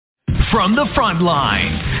From the front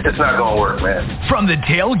lines. It's not going to work, man. From the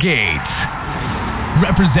tailgates.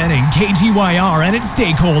 Representing KGYR and its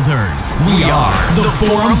stakeholders. We are the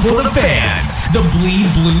Forum for the Fans. The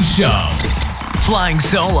Bleed Blue Show. Flying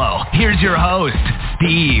solo, here's your host,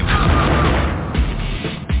 Steve.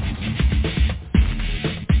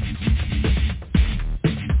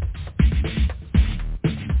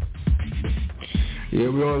 Yeah,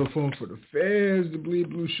 we are the Forum for the Fans, the Bleed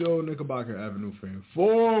Blue Show, Knickerbocker Avenue Fan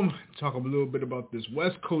Forum. Talk a little bit about this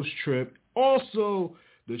West Coast trip. Also,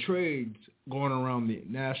 the trades going around the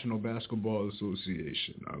National Basketball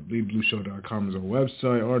Association. BleedBlueShow.com is our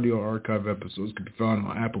website. Audio archive episodes can be found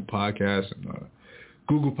on Apple Podcasts and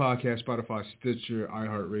Google Podcasts, Spotify, Stitcher,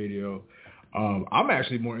 iHeartRadio. I'm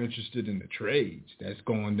actually more interested in the trades that's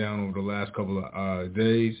going down over the last couple of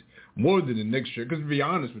days, more than the Knicks trade. Because to be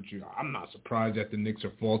honest with you, I'm not surprised that the Knicks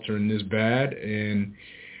are faltering this bad, and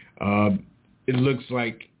it looks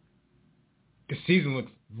like the season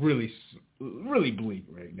looks really bleak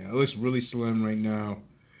right now. It looks really slim right now.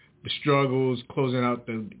 The struggles, closing out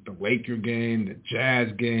the Laker game, the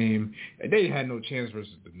Jazz game, and they had no chance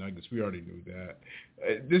versus the Nuggets. We already knew that.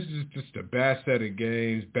 This is just a bad set of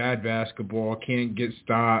games, bad basketball, can't get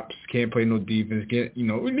stops, can't play no defense, you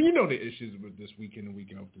know the issues with this week in and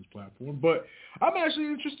week out with this platform. But I'm actually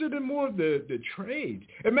interested in more of the trades.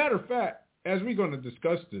 As a matter of fact, as we're going to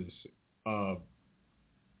discuss this,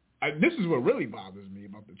 this is what really bothers me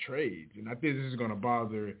about the trades, and I think this is going to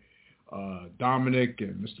bother Dominic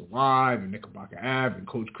and Mr. Live and Knickerbocker Ave and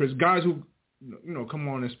Coach Chris, guys who come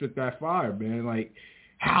on and spit that fire, man. Like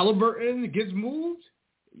Halliburton gets moved.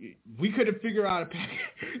 We could have figured out a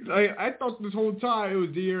package. I thought this whole time it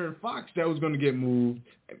was De'Aaron Fox that was going to get moved,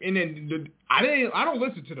 and then I don't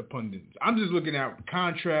listen to the pundits. I'm just looking at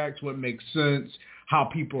contracts, what makes sense, how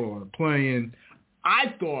people are playing.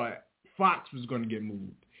 I thought Fox was going to get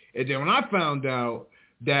moved, and then when I found out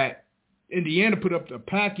that Indiana put up a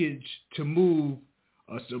package to move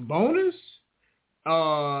Sabonis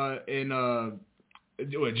and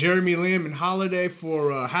Jeremy Lamb and Holiday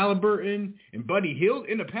for Halliburton and Buddy Hield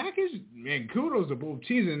in the package, man, kudos to both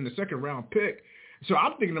teams in the second round pick. So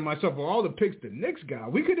I'm thinking to myself, well, all the picks the Knicks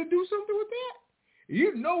got, we could have do something with that.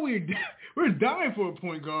 You know we're dying for a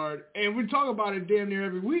point guard, and we talk about it damn near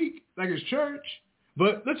every week like it's church.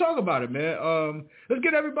 But let's talk about it, man. Let's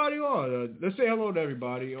get everybody on. Let's say hello to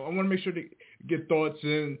everybody. I want to make sure to get thoughts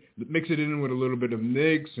in, mix it in with a little bit of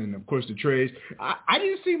Knicks and, of course, the trades. I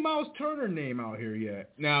didn't see Miles Turner's name out here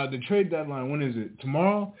yet. Now, the trade deadline, when is it?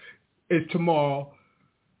 Tomorrow? It's tomorrow.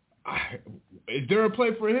 Is there a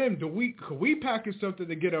play for him? Could we package something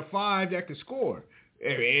to get a 5 that could score?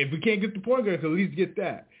 If we can't get the point guard, at least get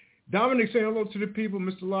that. Dominic, say hello to the people.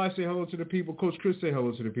 Mr. Live, say hello to the people. Coach Chris, say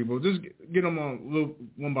hello to the people. Just get them on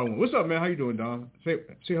one by one. What's up, man? How you doing, Dom? Say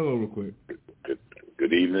hello real quick.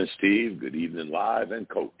 Good evening, Steve. Good evening, Live and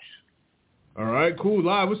Coach. All right, cool.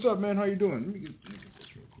 Live, what's up, man? How you doing? Let me get this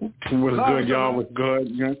real quick. What's good, y'all? What's good?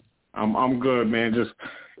 I'm good, man. Just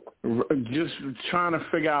trying to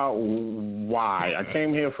figure out why. I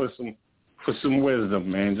came here for some wisdom,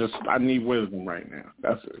 man. I need wisdom right now.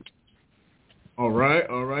 That's it. All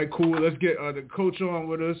right, cool. Let's get the coach on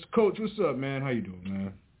with us. Coach, what's up, man? How you doing,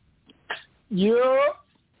 man? Yeah.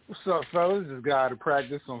 What's up, fellas? Just got out of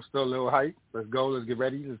practice, so I'm still a little hyped. Let's go. Let's get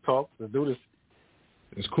ready. Let's talk. Let's do this.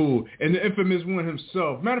 It's cool. And the infamous one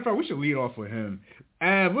himself. Matter of fact, we should lead off with him.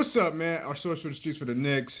 What's up, man? Our source for the streets for the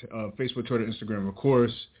Knicks, Facebook, Twitter, Instagram, of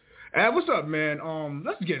course. What's up, man?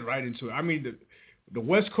 Let's get right into it. I mean, the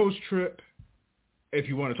West Coast trip, if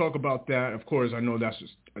you want to talk about that, of course, I know that's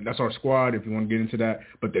our squad if you want to get into that.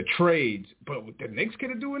 But the trades, but the Knicks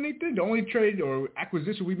couldn't do anything? The only trade or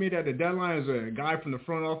acquisition we made at the deadline is a guy from the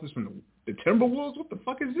front office from the Timberwolves? What the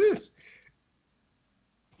fuck is this?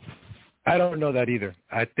 I don't know that either.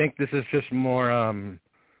 I think this is just more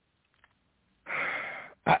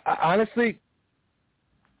honestly,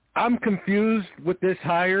 I'm confused with this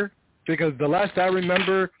hire because the last I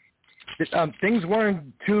remember, things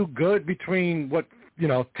weren't too good between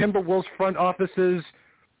Timberwolves front offices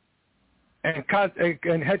and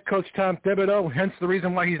head coach Tom Thibodeau, hence the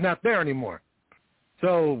reason why he's not there anymore.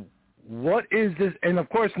 So what is this? And, of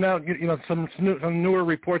course, now some newer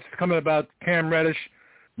reports coming about Cam Reddish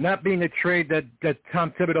not being a trade that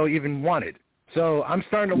Tom Thibodeau even wanted. So I'm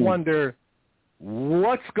starting to wonder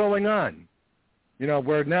what's going on.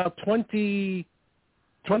 We're now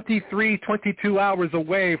 23, 22 hours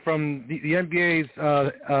away from the NBA's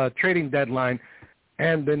trading deadline,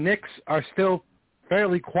 and the Knicks are still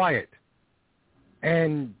fairly quiet.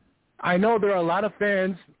 And I know there are a lot of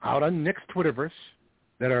fans out on Knicks Twitterverse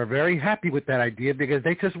that are very happy with that idea because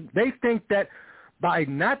they think that by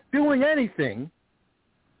not doing anything,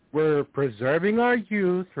 we're preserving our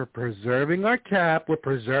youth, we're preserving our cap, we're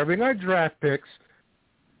preserving our draft picks,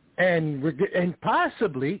 and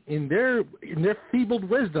possibly in their feebled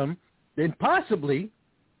wisdom, then possibly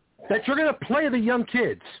that you're going to play the young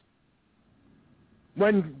kids.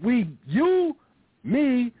 When you,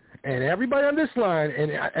 me, and everybody on this line,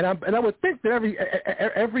 and I would think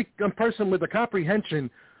that every person with a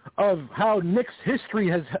comprehension of how Knicks history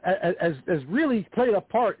has really played a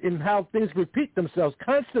part in how things repeat themselves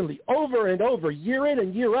constantly over and over, year in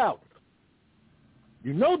and year out.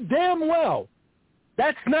 You know damn well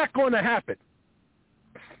that's not going to happen.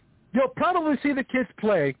 You'll probably see the kids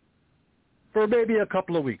play for maybe a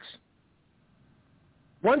couple of weeks.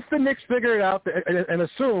 Once the Knicks figure it out and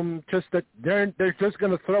assume just that they're just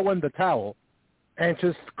going to throw in the towel and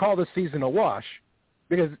just call the season a wash,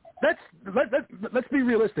 because let's be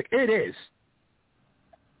realistic, it is.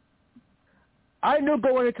 I knew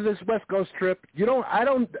going into this West Coast trip, I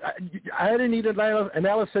didn't need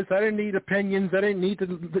analysis, I didn't need opinions, I didn't need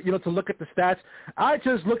to look at the stats. I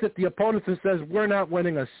just looked at the opponents and says, we're not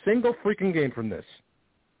winning a single freaking game from this.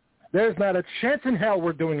 There's not a chance in hell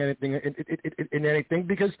we're doing anything in anything,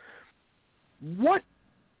 because what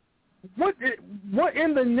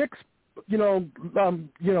in the Knicks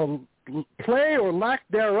play or lack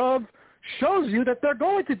thereof shows you that they're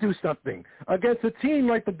going to do something against a team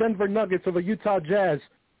like the Denver Nuggets or the Utah Jazz.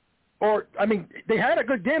 Or, I mean, they had a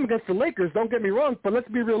good game against the Lakers, don't get me wrong, but let's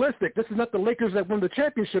be realistic. This is not the Lakers that won the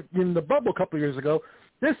championship in the bubble a couple of years ago.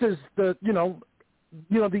 This is the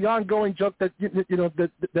ongoing joke that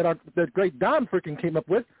that great Don freaking came up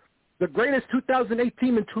with, the greatest 2008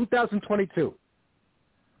 team in 2022.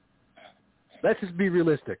 Let's just be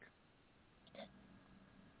realistic.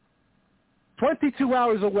 22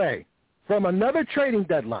 hours away from another trading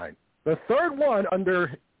deadline, the third one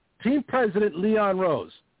under team president Leon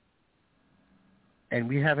Rose, and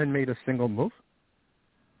we haven't made a single move.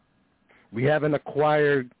 We haven't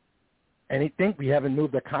acquired anything. We haven't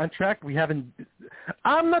moved a contract.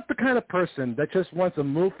 I'm not the kind of person that just wants a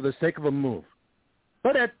move for the sake of a move.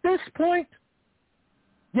 But at this point,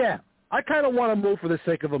 yeah, I kind of want to move for the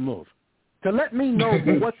sake of a move. To let me know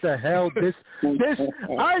what the hell you know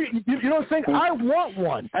what I'm saying? I want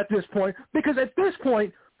one at this point, because at this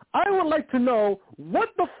point, I would like to know what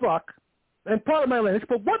the fuck, and part of my language,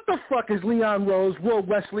 but what the fuck is Leon Rose, Will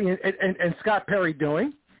Wesley, and Scott Perry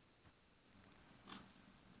doing?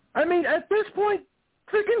 I mean, at this point,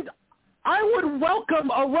 freaking, I would welcome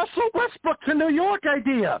a Russell Westbrook to New York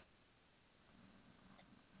idea.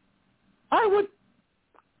 I would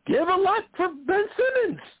give a lot for Ben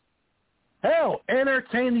Simmons. Hell,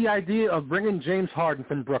 entertain the idea of bringing James Harden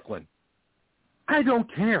from Brooklyn. I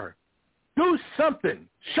don't care. Do something.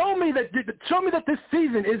 Show me that this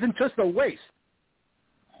season isn't just a waste.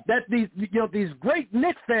 That these great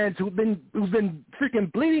Knicks fans who've been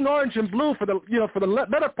freaking bleeding orange and blue for the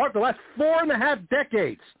better part of the last 4.5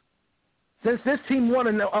 decades since this team won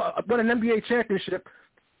an NBA championship,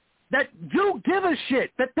 that you give a shit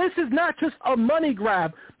that this is not just a money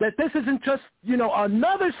grab, that this isn't just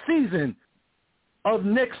another season of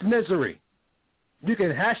Knicks misery. You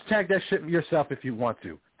can hashtag that shit yourself if you want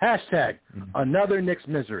to. Hashtag another Knicks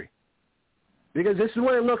misery, because this is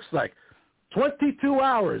what it looks like. 22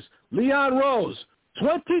 hours. Leon Rose.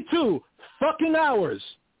 22 fucking hours.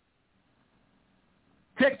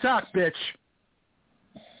 TikTok, bitch.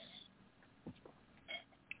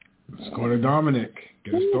 Let's go to Dominic.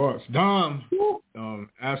 Get his thoughts. Dom,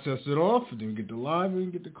 access it off. Then we get the live. We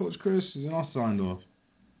can get the Coach Chris. And I'll sign off.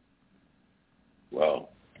 Well,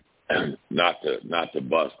 not to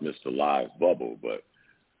bust Mr. Live's bubble, but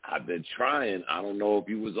I've been trying. I don't know if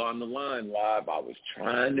you was on the line live. I was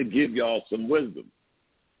trying to give y'all some wisdom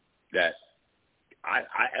that I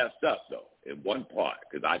effed up, though, in one part,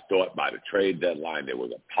 because I thought by the trade deadline there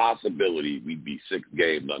was a possibility we'd be 6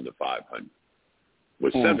 games under 500.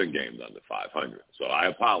 With 7 games under 500. So I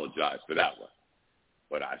apologize for that one.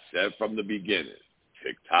 But I said from the beginning,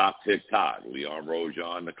 tick-tock, tick-tock, Leon Rose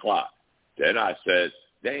on the clock. Then I said,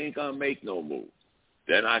 they ain't going to make no moves.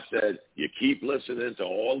 Then I said, you keep listening to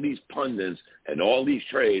all these pundits and all these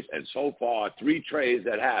trades, and so far 3 trades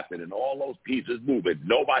that happened and all those pieces moving,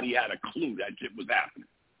 nobody had a clue that shit was happening.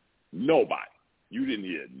 Nobody. You didn't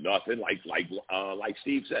hear nothing. Like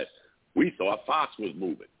Steve said, we thought Fox was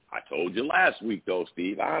moving. I told you last week, though,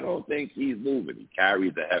 Steve, I don't think he's moving. He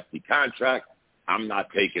carries a hefty contract. I'm not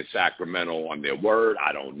taking Sacramento on their word.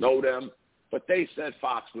 I don't know them. But they said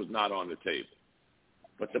Fox was not on the table.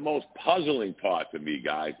 But the most puzzling part to me,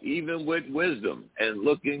 guys, even with wisdom and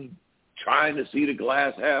trying to see the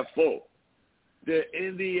glass half full, the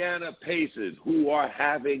Indiana Pacers, who are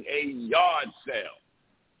having a yard sale.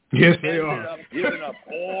 Yes, they ended are. up giving up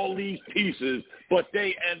all these pieces, but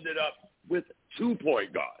they ended up with 2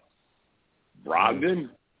 point guards, Brogdon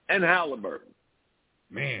and Halliburton.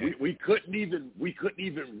 Man, we couldn't even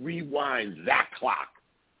rewind that clock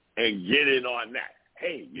and get in on that.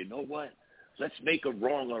 Hey, you know what? Let's make a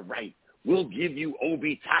wrong a right. We'll give you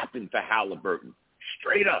Obi Toppin for Halliburton.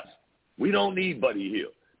 Straight up. We don't need Buddy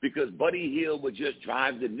Hield because Buddy Hield would just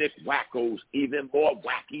drive the Knick wackos even more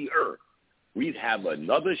wackier. We'd have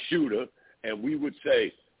another shooter, and we would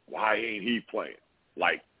say, why ain't he playing?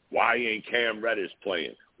 Like, why ain't Cam Reddish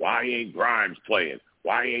playing? Why ain't Grimes playing?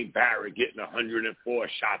 Why ain't Barrett getting 104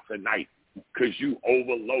 shots a night? Because you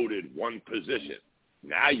overloaded one position.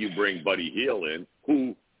 Now you bring Buddy Hield in,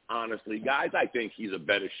 who, honestly, guys, I think he's a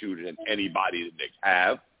better shooter than anybody the Knicks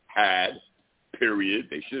had, period.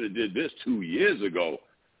 They should have did this 2 years ago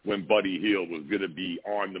when Buddy Hield was going to be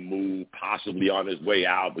on the move, possibly on his way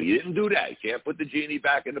out. But he didn't do that. He can't put the genie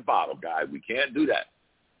back in the bottle, guys. We can't do that.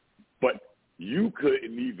 But you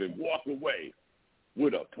couldn't even walk away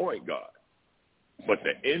with a point guard. But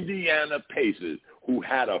the Indiana Pacers, who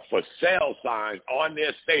had a for sale sign on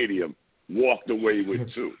their stadium, walked away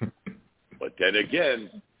with 2. But then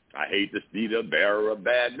again, I hate to be the bearer of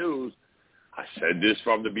bad news. I said this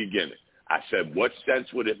from the beginning. I said, what sense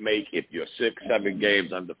would it make if you're 6-7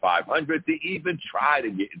 games under 500 to even try to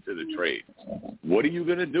get into the trade? What are you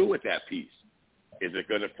going to do with that piece? Is it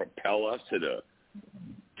going to propel us to the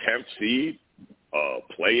 10th seed,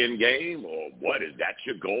 play-in game, or what? Is that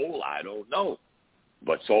your goal? I don't know.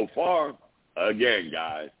 But so far, again,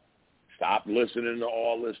 guys, stop listening to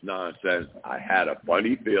all this nonsense. I had a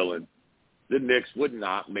funny feeling the Knicks would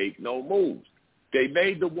not make no moves. They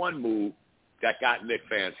made the one move that got Knicks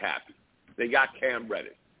fans happy. They got Cam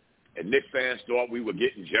Reddish. And Knicks fans thought we were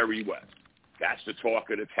getting Jerry West. That's the talk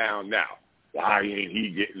of the town now. Why ain't he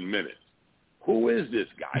getting minutes? Who is this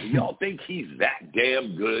guy? Do y'all think he's that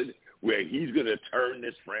damn good where he's going to turn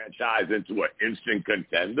this franchise into an instant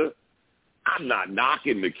contender? I'm not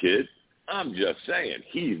knocking the kid. I'm just saying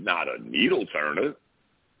he's not a needle turner.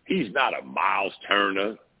 He's not a Miles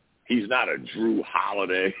Turner. He's not a Drew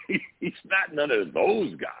Holiday. He's not none of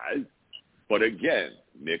those guys. But again,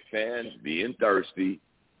 Knicks fans being thirsty,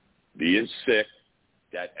 being sick,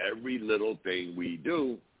 that every little thing we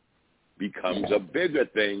do becomes a bigger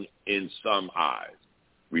thing in some eyes.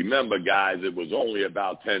 Remember, guys, it was only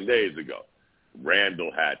about 10 days ago.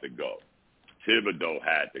 Randall had to go. Thibodeau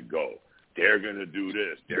had to go. They're going to do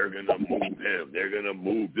this. They're going to move him. They're going to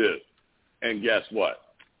move this. And guess what?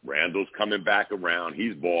 Randall's coming back around.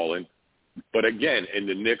 He's balling. But again, in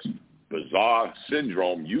the Knicks' bizarre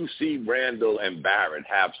syndrome, you see Randall and Barrett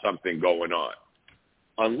have something going on.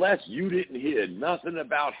 Unless you didn't hear nothing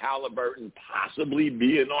about Halliburton possibly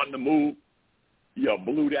being on the move, you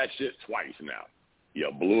blew that shit twice now. You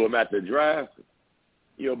blew him at the draft.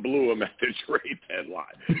 You blew him at the trade deadline.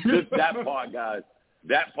 Just that part, guys.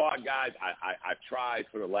 I tried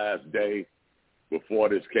for the last day before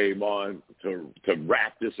this came on to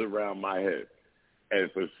wrap this around my head. And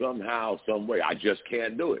for somehow, some way, I just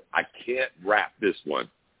can't do it. I can't wrap this one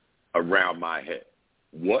around my head.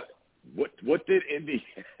 What did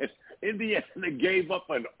Indiana gave up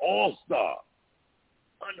an all-star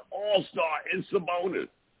in Sabonis,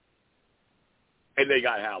 and they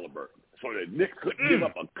got Halliburton. So the Knicks couldn't give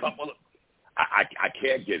up a couple of. I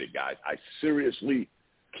can't get it, guys. I seriously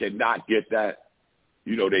cannot get that.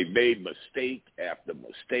 You know, they made mistake after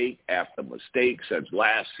mistake after mistake since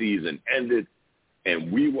last season ended.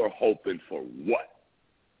 And we were hoping for what?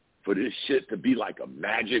 For this shit to be like a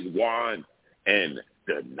magic wand and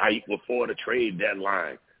the night before the trade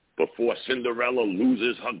deadline, before Cinderella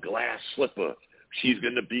loses her glass slipper, she's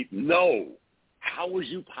going to be – no. How was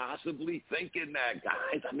you possibly thinking that,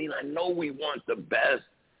 guys? I mean, I know we want the best,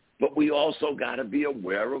 but we also got to be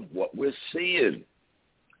aware of what we're seeing.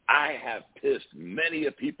 I have pissed many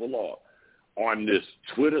of people off on this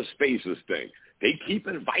Twitter Spaces thing. They keep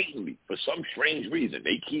inviting me for some strange reason.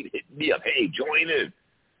 They keep hitting me up, hey, join in.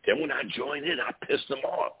 Then when I join in, I piss them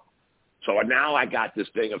off. So now I got this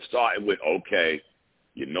thing of starting with, okay,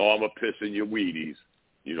 you know I'm a piss in your Wheaties,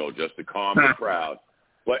 you know, just to calm the crowd.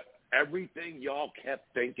 But everything y'all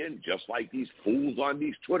kept thinking, just like these fools on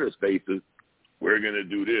these Twitter Spaces, we're going to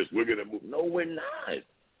do this, we're going to move. No, we're not.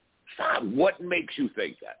 Stop. What makes you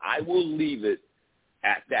think that? I will leave it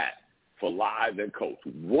at that. For Live and Coach,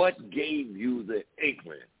 what gave you the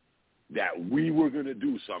inkling that we were going to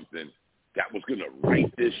do something that was going to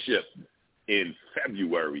right this ship in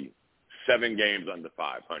February, 7 games under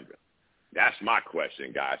 500? That's my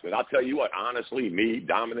question, guys. But I'll tell you what, honestly, me,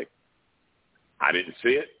 Dominic, I didn't see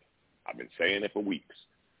it. I've been saying it for weeks.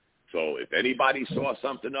 So if anybody saw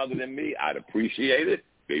something other than me, I'd appreciate it.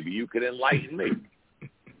 Maybe you could enlighten me.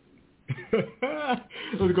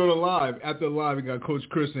 Let's go to live. After live, we got Coach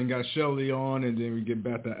Chris and got Shelly on, and then we get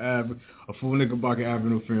back to a full Knickerbocker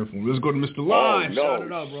Avenue fan phone. Let's go to Mr. Live. Oh, no. Shout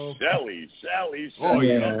it out, bro. Shelly. Oh,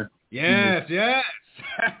 yeah. Yes.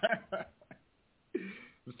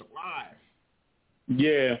 Mr. Live.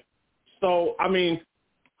 Yeah. So, I mean,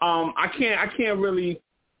 I can't really.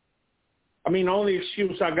 I mean, the only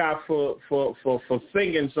excuse I got for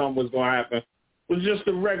thinking something was going to happen was just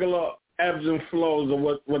the regular ebbs and flows of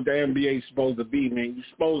what the NBA is supposed to be, man. You're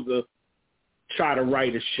supposed to try to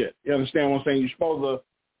right a ship. You understand what I'm saying? You're supposed to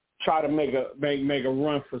try to make a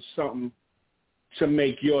run for something to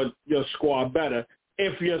make your squad better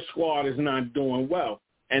if your squad is not doing well.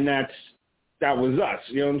 And that was us.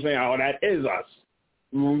 You know what I'm saying? Oh, that is us.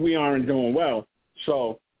 We aren't doing well.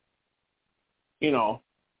 So,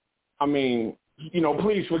 I mean,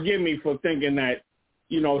 please forgive me for thinking that,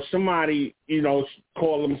 somebody,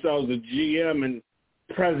 call themselves a GM and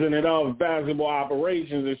president of basketball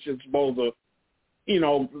operations is just supposed to,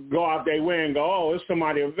 go out their way and go, oh, there's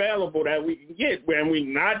somebody available that we can get, and we're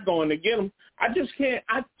not going to get them. I just can't,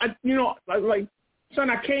 son,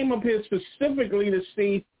 I came up here specifically to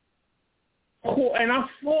see who, and I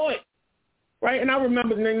thought, right, and I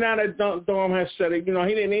remember now that Dom has said it, he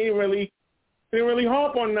didn't really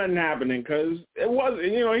harp on nothing happening because it wasn't,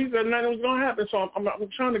 he said nothing was going to happen. So I'm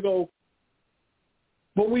trying to go,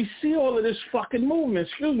 but we see all of this fucking movement.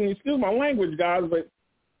 Excuse my language, guys, but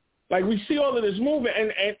like we see all of this movement,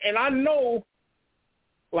 and I know,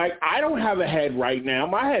 like I don't have a head right now.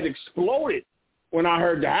 My head exploded when I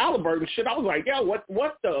heard the Halliburton shit. I was like, yeah, what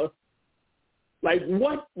the, like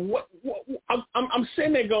what I'm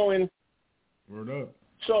sitting there going, word up.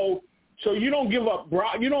 So you don't give up,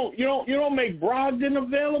 you don't make Brogdon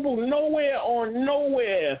available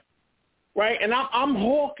nowhere, right? And I'm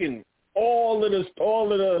hawking all of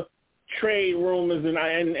the trade rumors, and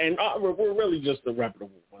we're really just the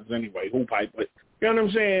reputable ones anyway, hoop hype. But you know what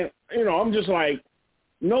I'm saying? I'm just like,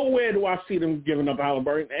 nowhere do I see them giving up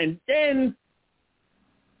Halliburton, and then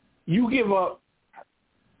you give up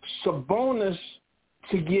Sabonis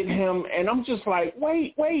to get him, and I'm just like,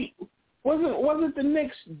 wait. Wasn't the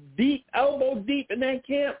Knicks elbow deep in that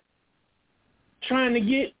camp, trying to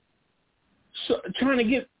get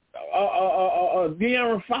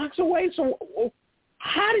De'Aaron Fox away? So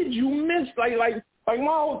how did you miss? Like my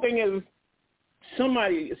whole thing is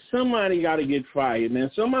somebody got to get fired,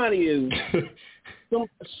 man. Somebody is.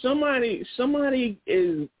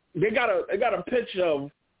 They got a picture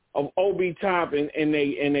of Obi Toppin in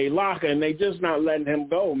they locker, and they just not letting him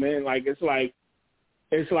go, man.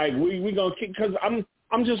 It's like we gonna keep, because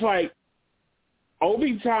I'm just like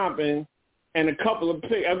Obi Toppin and a couple of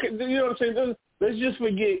picks. Okay, you know what I'm saying? Let's just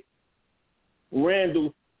forget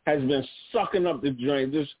Randall has been sucking up the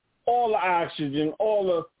joint. Just all the oxygen,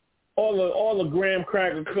 all the graham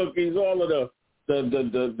cracker cookies, all of the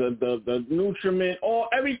nutriment,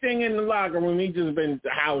 everything in the locker room. He just been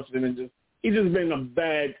housing and he's just been a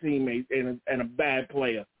bad teammate and a bad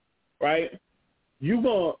player, right? You're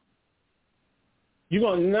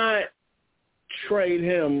gonna not trade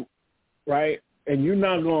him, right? And you're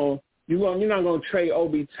not gonna trade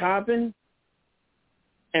Obi Toppin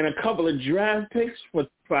and a couple of draft picks for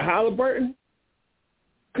Halliburton,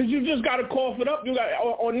 because you just got to cough it up. You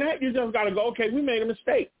just got to go, okay, we made a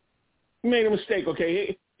mistake.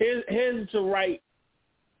 Okay, here's to right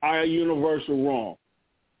our universal wrong,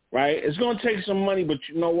 right? It's gonna take some money, but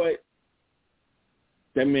you know what?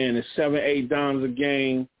 That man is 7-8 dimes a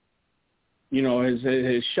game.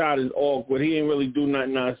 His shot is awkward. He ain't really do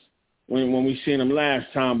nothing else when we seen him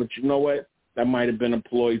last time. But you know what? That might have been a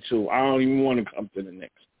ploy too. I don't even want to come to the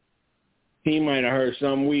Knicks. He might have heard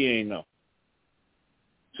something we ain't know.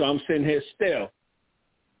 So I'm sitting here still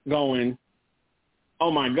going,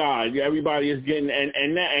 oh my God, everybody is getting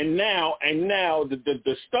and now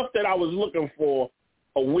the stuff that I was looking for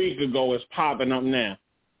a week ago is popping up now.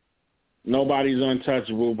 Nobody's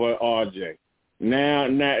untouchable but RJ. Now,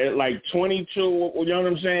 like 22, you know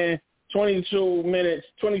what I'm saying? 22 minutes,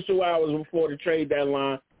 22 hours before the trade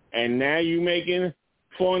deadline, and now you making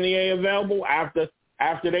Fournier available after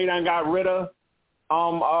they done got rid of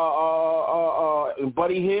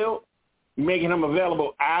Buddy Hield, making him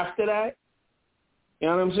available after that. You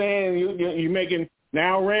know what I'm saying? You making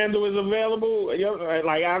now Randall is available,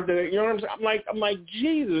 like after that. You know what I'm saying? I'm like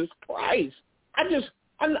Jesus Christ! I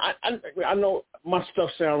know my stuff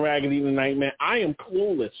sound raggedy tonight, man. I am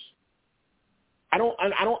clueless. I don't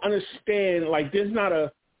understand. Like, there's not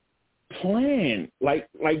a plan. Like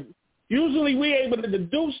Usually we able to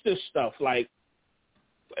deduce this stuff, like,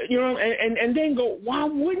 you know, and then go, why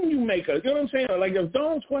wouldn't you make a, you know what I'm saying? Like, if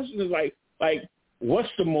Dom's question is like, what's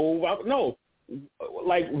the move? No,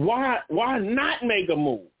 like, why not make a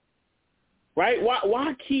move? Right? Why,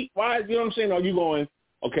 you know what I'm saying? Are you going,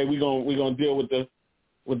 okay, we're gonna deal with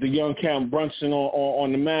the young Cam Brunson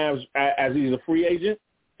on the Mavs as he's a free agent?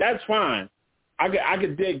 That's fine. I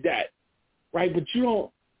could dig that, right? But you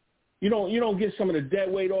don't get some of the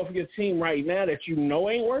dead weight off of your team right now that you know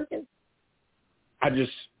ain't working. I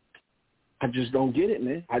just don't get it,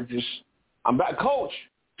 man. I'm back, Coach.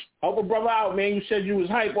 Help a brother out, man. You said you was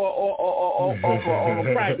hype off of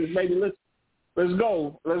practice, baby. Let's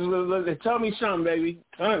go. Let's tell me something, baby.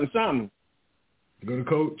 Something. Go to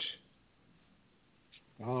Coach.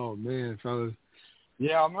 Oh man, fellas.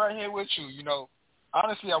 Yeah, I'm right here with you. You know,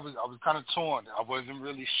 honestly, I was kind of torn. I wasn't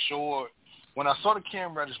really sure. When I saw the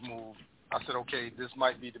Cam Reddish move, I said, okay, this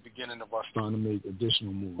might be the beginning of us starting to make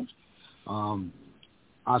additional moves.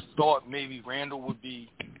 I thought maybe Randall would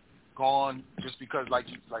be gone just because, like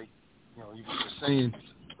you were just saying,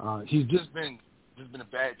 he's just been a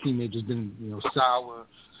bad teammate, just been sour.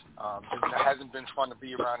 It hasn't been fun to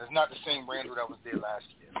be around. It's not the same Randall that was there last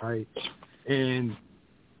year, right? And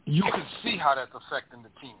you can see how that's affecting the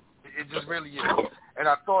team. It just really is. And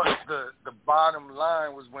I thought the bottom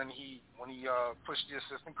line was when he pushed the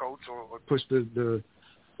assistant coach or pushed the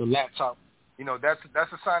laptop. You know, that's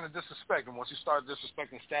a sign of disrespect. And once you start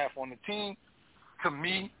disrespecting staff on the team, to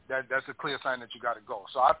me, that's a clear sign that you got to go.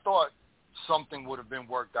 So I thought something would have been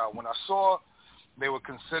worked out. When I saw they were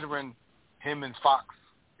considering him and Fox,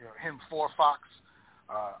 him for Fox,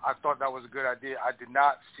 I thought that was a good idea. I did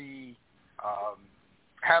not see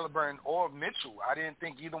Halliburton or Mitchell. I didn't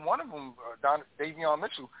think either one of them, Davion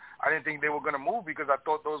Mitchell, I didn't think they were going to move because I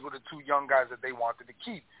thought those were the two young guys that they wanted to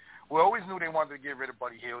keep. We always knew they wanted to get rid of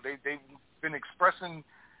Buddy Hield. They've been expressing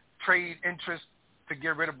trade interest to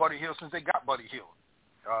get rid of Buddy Hield since they got Buddy Hield.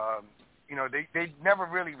 They never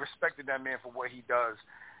really respected that man for what he does.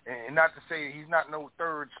 And not to say he's not no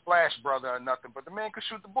third splash brother or nothing, but the man could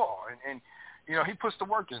shoot the ball. And he puts the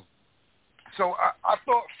work in. So I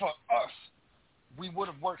thought for us, we would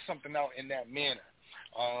have worked something out in that manner.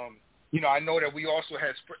 I know that we also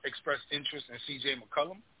had expressed interest in C.J.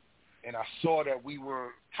 McCollum, and I saw that we were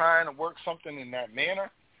trying to work something in that manner.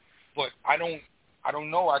 But I don't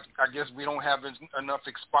know. I guess we don't have enough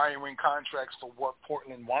expiring contracts for what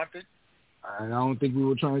Portland wanted. And I don't think we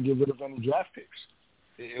were trying to get rid of any draft picks.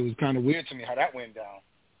 It was kind of weird to me how that went down.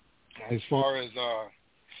 As far as,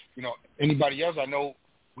 anybody else, I know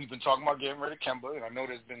we've been talking about getting rid of Kemba, and I know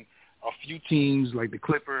there's been a few teams like the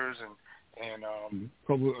Clippers and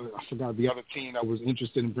probably I forgot the other team that was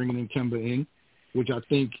interested in bringing in Kemba in, which I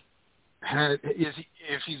think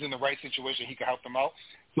if he's in the right situation, he can help them out.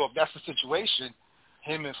 So if that's the situation,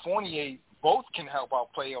 him and Fournier both can help out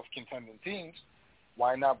playoff contending teams.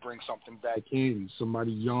 Why not bring something back in,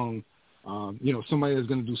 somebody young, somebody that's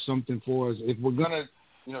going to do something for us. If we're going to,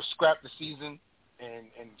 scrap the season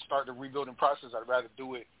and start the rebuilding process, I'd rather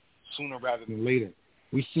do it sooner rather than later.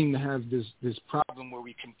 We seem to have this problem where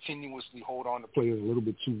we continuously hold on to players a little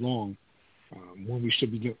bit too long when we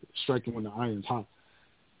should be striking when the iron's hot.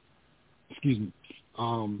 Excuse me.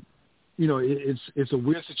 It's a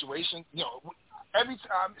weird situation. Every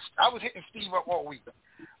time I was hitting Steve up all week.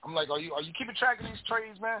 I'm like, are you keeping track of these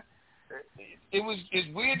trades, man?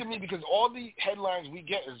 It's weird to me because all the headlines we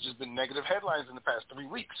get has just been negative headlines in the past 3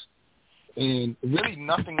 weeks, and really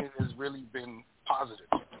nothing has really been positive.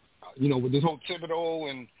 With this whole Thibodeau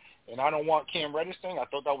and I don't want Cam Reddish thing, I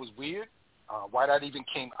thought that was weird. Why that even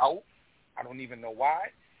came out, I don't even know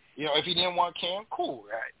why. If he didn't want Cam, cool.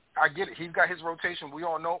 I get it. He's got his rotation. We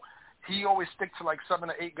all know he always sticks to like 7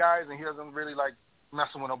 or 8 guys, and he doesn't really like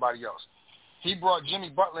messing with nobody else. He brought Jimmy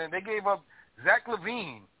Butler, and they gave up Zach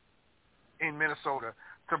LaVine in Minnesota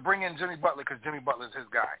to bring in Jimmy Butler because Jimmy Butler is his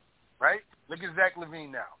guy, right? Look at Zach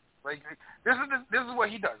LaVine now. Like this is what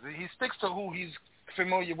he does. He sticks to who he's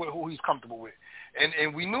familiar with, who he's comfortable with,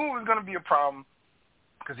 and we knew it was going to be a problem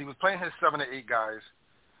because he was playing his 7 or 8 guys,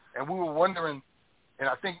 and we were wondering. And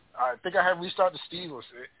I think I had reached out to Steve,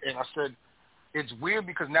 and I said it's weird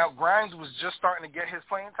because now Grimes was just starting to get his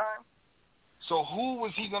playing time. So who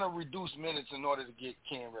was he going to reduce minutes in order to get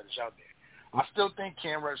Cam Reddish out there? I still think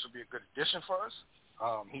Cam Reddish will be a good addition for us.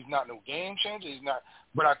 He's not no game changer. He's not,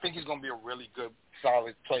 but I think he's going to be a really good,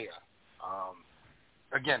 solid player.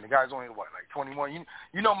 Again, the guy's only, 21?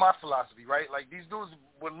 You know my philosophy, right? Like, these dudes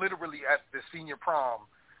were literally at the senior prom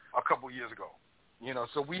a couple years ago.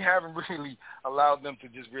 So we haven't really allowed them to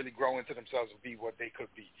just really grow into themselves and be what they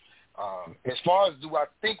could be. As far as do I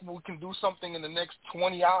think we can do something in the next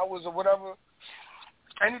 20 hours or whatever,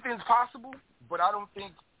 anything's possible, but I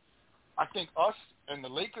think us and the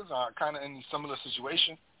Lakers are kind of in a similar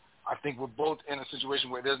situation. I think we're both in a situation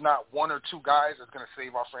where there's not one or two guys that's going to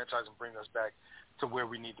save our franchise and bring us back to where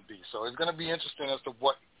we need to be. So it's going to be interesting as to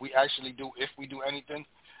what we actually do, if we do anything.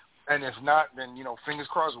 And if not, then, fingers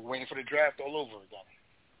crossed, we're waiting for the draft all over again.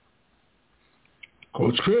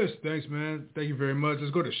 Coach Chris, thanks, man. Thank you very much.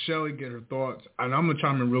 Let's go to Shelly, get her thoughts. And I'm going to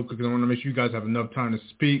chime in real quick because I want to make sure you guys have enough time to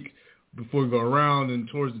speak before we go around and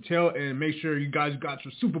towards the tail end. Make sure you guys got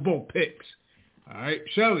your Super Bowl picks. All right.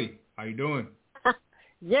 Shelly, how you doing?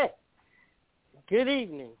 Yes. Good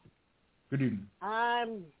evening. Good evening.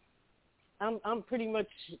 I'm pretty much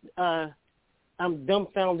I'm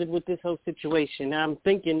dumbfounded with this whole situation. I'm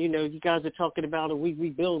thinking, you guys are talking about are we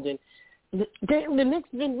rebuilding? The Knicks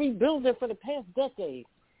have been rebuilding for the past decade.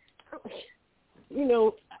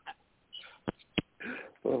 The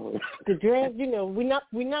draft,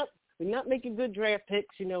 we're not making good draft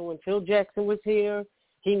picks. When Phil Jackson was here,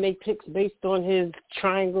 he made picks based on his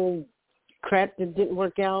triangle crap that didn't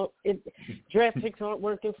work out. Draft picks aren't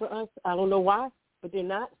working for us. I don't know why, but they're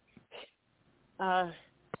not.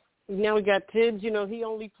 Now we got Tibbs. He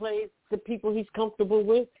only plays the people he's comfortable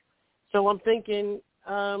with. So I'm thinking,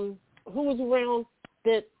 who was around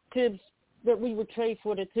that we would trade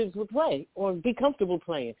for that Tibbs would play or be comfortable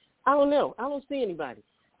playing? I don't know. I don't see anybody.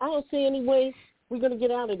 I don't see any way we're going to get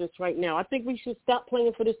out of this right now. I think we should stop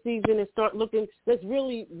playing for the season and start looking. Let's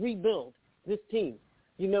really rebuild this team.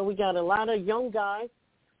 We got a lot of young guys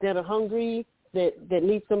that are hungry, that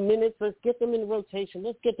need some minutes. Let's get them in the rotation.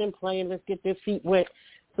 Let's get them playing. Let's get their feet wet.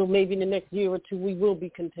 So maybe in the next year or two we will be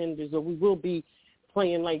contenders or we will be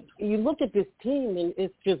playing. Like, you look at this team and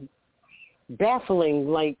it's just baffling,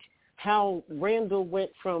 like how Randall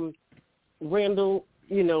went from Randall,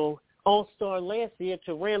 all-star last year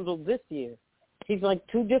to Randall this year. He's like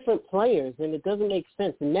two different players, and it doesn't make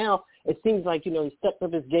sense. And now it seems like, he stepped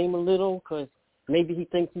up his game a little because maybe he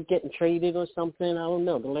thinks he's getting traded or something. I don't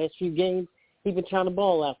know. The last few games, he's been trying to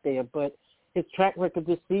ball out there, but his track record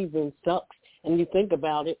this season sucks. And you think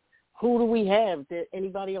about it, who do we have that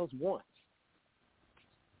anybody else wants?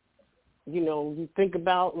 You think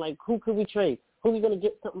about, like, who could we trade? Who are we going to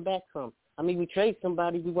get something back from? I mean, we trade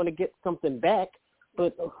somebody, we want to get something back,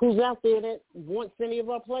 but who's out there that wants any of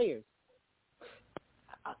our players?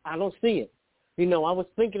 I don't see it. I was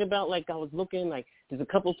thinking about, like, I was looking, like, there's a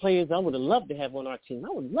couple of players I would have loved to have on our team.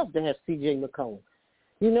 I would love to have C.J. McCollum.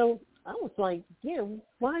 I was like, yeah,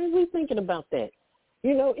 why are we thinking about that?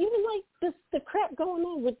 Even like the crap going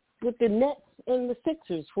on with the Nets and the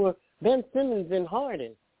Sixers for Ben Simmons and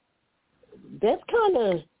Harden. That's kind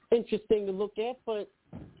of interesting to look at, but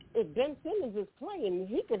if Ben Simmons is playing,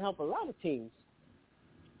 he can help a lot of teams.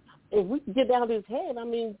 If we can get out his head,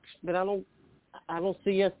 but I don't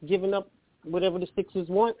see us giving up whatever the Sixers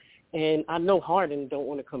want, and I know Harden don't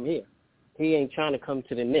want to come here. He ain't trying to come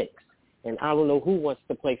to the Knicks, and I don't know who wants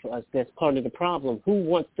to play for us. That's part of the problem. Who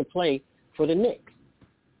wants to play for the Knicks?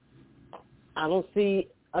 I don't see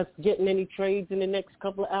us getting any trades in the next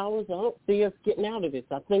couple of hours. I don't see us getting out of this.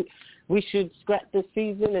 I think we should scrap this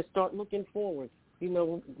season and start looking forward.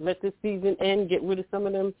 Let this season end, get rid of some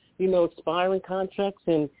of them, expiring contracts,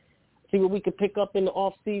 and see what we could pick up in the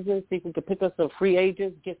off season, see if we could pick up some free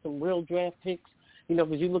agents, get some real draft picks.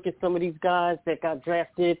 Because you look at some of these guys that got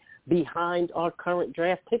drafted behind our current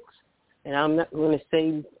draft picks, and I'm not going to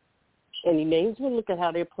say any names, but look at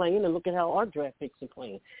how they're playing and look at how our draft picks are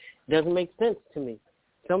playing. It doesn't make sense to me.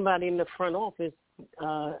 Somebody in the front office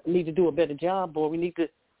need to do a better job, or we need to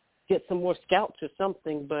get some more scouts or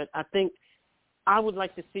something. But I think I would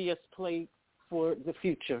like to see us play for the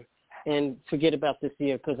future and forget about this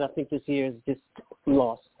year, because I think this year is just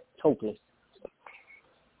lost. It's hopeless.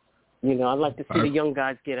 I'd like to see the young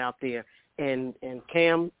guys get out there. And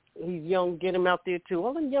Cam, he's young, get him out there too.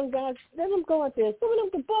 All them young guys, let them go out there. Some of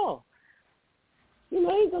them the ball. He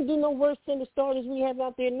ain't going to do no worse than the starters we have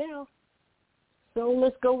out there now. So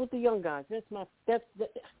let's go with the young guys. That's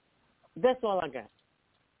all I got.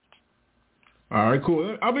 All right,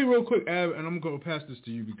 cool. I'll be real quick, Av, and I'm going to pass this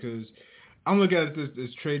to you because I'm looking at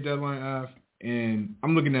this trade deadline, Av, and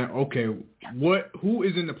I'm looking at, okay, who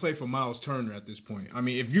is in the play for Miles Turner at this point? I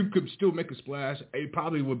mean, if you could still make a splash, it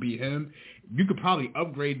probably would be him. You could probably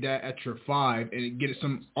upgrade that at your 5 and get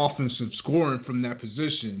some offensive scoring from that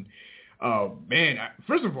position. Man,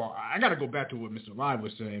 first of all, I got to go back to what Mr. Live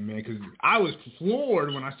was saying, man, because I was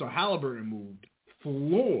floored when I saw Halliburton moved.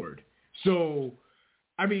 Floored. So,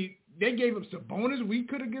 I mean, they gave up Sabonis. We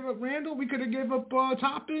could have given up Randall. We could have given up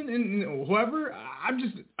Toppin and whoever. I'm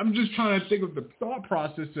just trying to think of the thought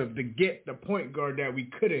process of to get the point guard that we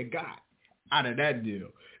could have got out of that deal.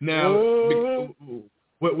 Now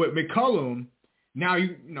with McCollum, now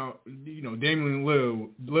you know Damian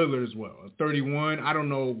Lillard as well. 31. I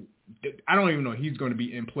don't even know if he's going to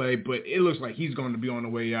be in play, but it looks like he's going to be on the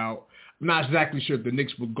way out. I'm not exactly sure if the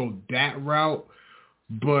Knicks will go that route.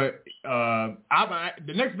 But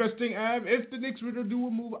the next best thing, if the Knicks were to do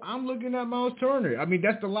a move, I'm looking at Miles Turner. I mean,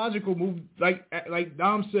 that's the logical move. Like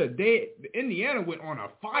Dom said, Indiana went on a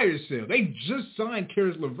fire sale. They just signed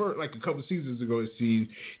Karis LeVert like a couple seasons ago, it seems.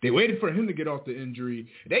 They waited for him to get off the injury.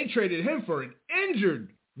 They traded him for an injured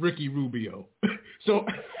Ricky Rubio. So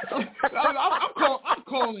I'm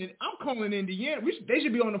calling Indiana. They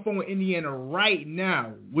should be on the phone with Indiana right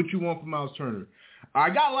now. What you want from Miles Turner? I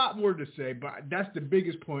got a lot more to say, but that's the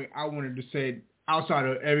biggest point I wanted to say outside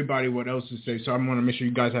of everybody what else to say. So I want to make sure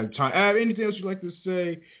you guys have time. Anything else you'd like to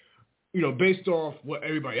say, based off what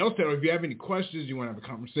everybody else said, or if you have any questions, you want to have a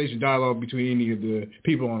conversation, dialogue between any of the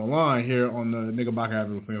people on the line here on the Knickerbocker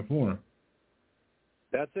Avenue Fan Forum.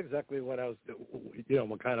 That's exactly what I was,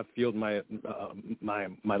 what kind of fueled my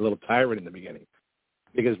my little tirade in the beginning.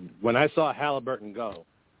 Because when I saw Halliburton go,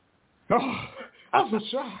 I was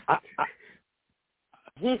shocked.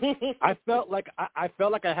 I felt like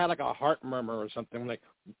I had like a heart murmur or something. Like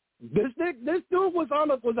this dude was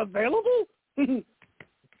available,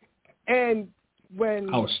 and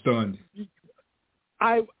when I was stunned,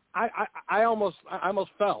 I almost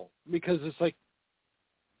fell because it's like.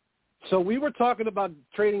 So we were talking about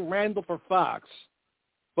trading Randall for Fox,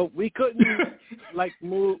 but we couldn't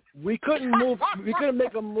move. We couldn't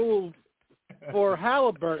make a move for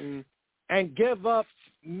Halliburton and give up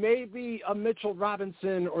maybe a Mitchell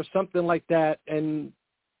Robinson or something like that,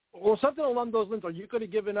 or something along those lines. Or you could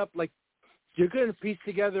have given up, you could have pieced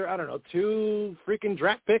together, I don't know, 2 freaking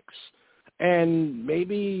draft picks and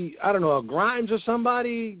maybe, I don't know, a Grimes or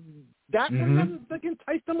somebody. That would have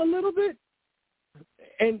enticed them a little bit.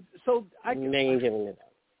 And so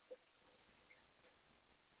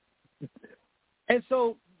and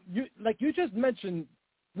so you just mentioned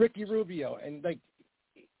Ricky Rubio, and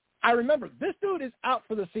I remember this dude is out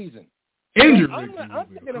for the season. Injured. I'm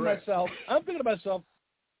thinking to myself,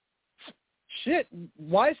 shit,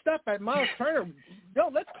 why stop at Miles Turner?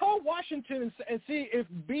 Let's call Washington and see if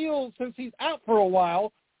Beal, since he's out for a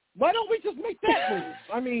while, why don't we just make that move?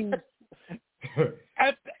 I mean,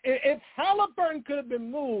 if Halliburton could have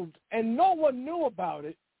been moved and no one knew about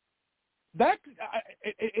it,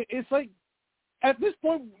 it's like at this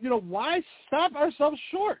point, why stop ourselves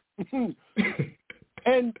short?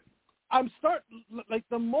 And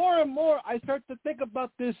the more and more I start to think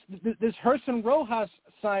about this Herson Rojas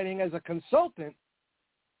signing as a consultant,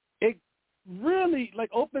 it really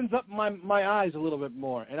opens up my eyes a little bit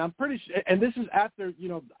more. And I'm pretty sure, and this is after,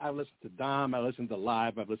 I listened to Dom, I listened to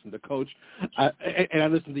Live, I've listened to Coach, and I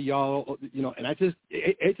listened to y'all, and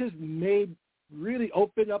it just made really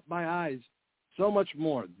open up my eyes so much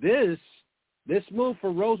more. This move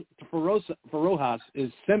for Rojas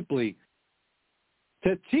is simply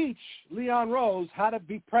to teach Leon Rose how to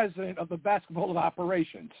be president of the basketball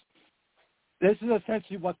operations. This is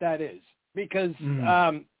essentially what that is, because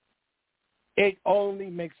it only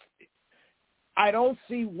makes – I don't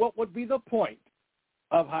see what would be the point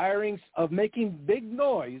of making big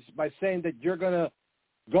noise by saying that you're going to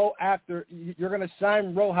go after – you're going to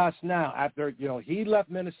sign Rojas now after, he left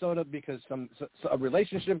Minnesota because a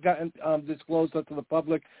relationship got disclosed to the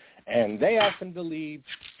public, and they asked him to leave.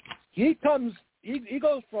 He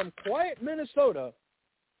goes from quiet Minnesota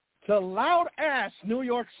to loud-ass New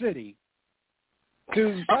York City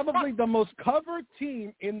to probably the most covered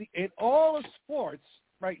team in all of sports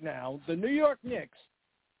right now, the New York Knicks,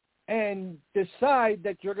 and decide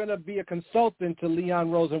that you're going to be a consultant to Leon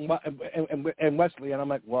Rose and Wesley. And I'm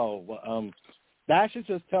like, whoa, that should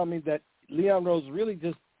just tell me that Leon Rose really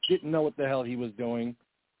just didn't know what the hell he was doing.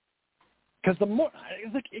 Because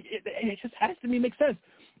it just has to make sense.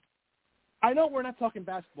 I know we're not talking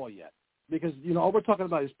basketball yet because, all we're talking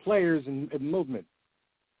about is players and movement.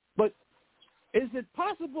 But is it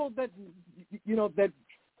possible that, that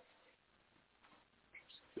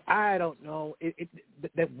I don't know,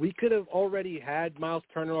 that we could have already had Miles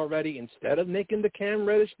Turner already instead of making the Cam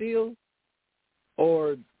Reddish deal?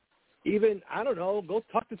 Or even, I don't know, go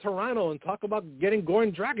talk to Toronto and talk about getting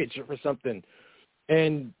Goran Dragic or something.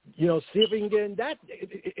 And, see if we can get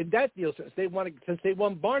in that deal since they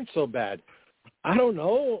won Barnes so bad. I don't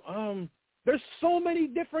know. There's so many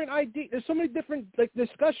different ideas. There's so many different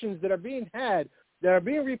discussions that are being had, that are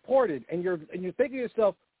being reported, and you're thinking to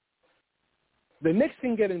yourself, The Knicks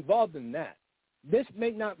can get involved in that. This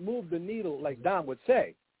may not move the needle like Don would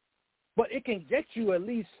say, but it can get you at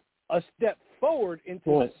least a step forward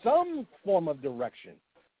into some form of direction.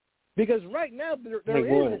 Because right now there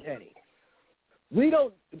isn't any.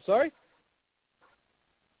 I'm sorry?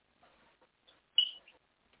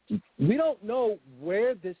 We don't know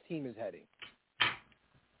where this team is heading.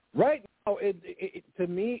 Right now, to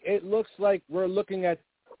me, it looks like we're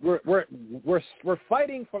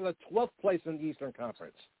fighting for the 12th place in the Eastern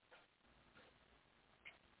Conference.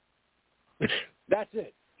 That's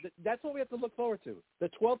it. That's what we have to look forward to. The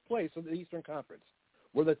 12th place of the Eastern Conference.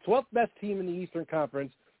 We're the 12th best team in the Eastern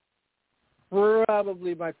Conference.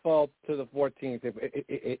 Probably might fall to the 14th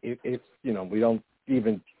if we don't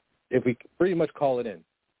even if we pretty much call it in.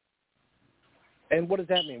 And what does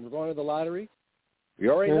that mean? We're going to the lottery. We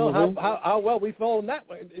already know how well we fell in that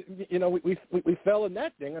way. We fell in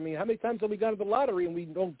that thing. I mean, how many times have we gone to the lottery and we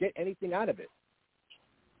don't get anything out of it?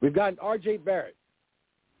 We've gotten R.J. Barrett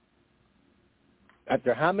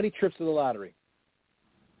after how many trips to the lottery?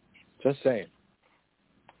 Just saying.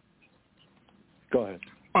 Go ahead.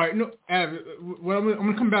 All right, no, Av, well, I'm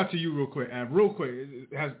going to come back to you real quick, Av. Real quick,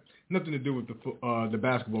 it has nothing to do with the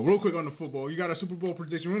basketball. Real quick on the football, you got a Super Bowl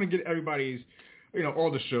prediction. We're going to get everybody's, all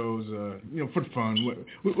the shows, for fun.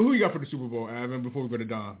 Who you got for the Super Bowl, Av? And before we go to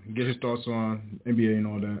Don, get his thoughts on NBA and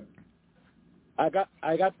all that.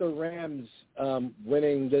 I got the Rams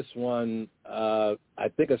winning this one. I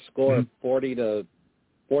think a score of 40 to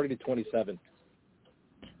 27.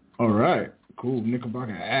 All right, cool.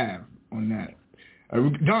 Knickerbocker Av on that.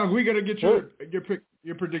 Don, we got to get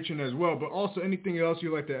your prediction as well, but also anything else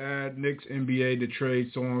you'd like to add, Knicks, NBA, the trade,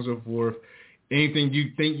 so on and so forth. Anything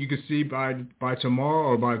you think you could see by tomorrow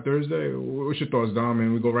or by Thursday? What's your thoughts, Don?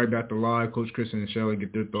 And we go right back to live. Coach Chris and Shelley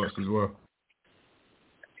get their thoughts as well.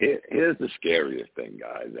 Here's the scariest thing,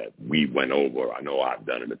 guys, that we went over. I know I've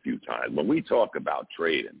done it a few times. When we talk about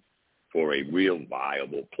trading for a real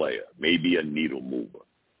viable player, maybe a needle mover,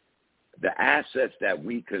 the assets that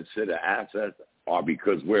we consider assets are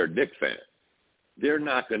because we're Knicks fans. They're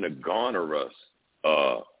not going to garner us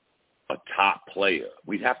a top player.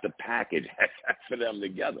 We'd have to package that for them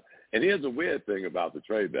together. And here's the weird thing about the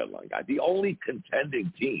trade deadline, guys. The only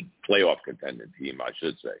contending team, playoff contending team, I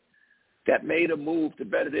should say, that made a move to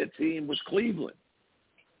better their team was Cleveland.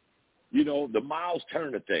 The Miles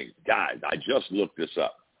Turner thing. Guys, I just looked this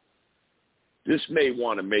up. This may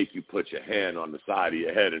want to make you put your hand on the side of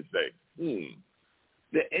your head and say,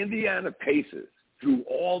 the Indiana Pacers, through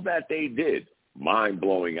all that they did,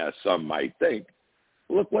 mind-blowing as some might think,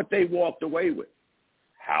 look what they walked away with.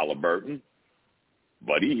 Halliburton,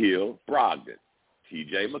 Buddy Hield, Brogdon,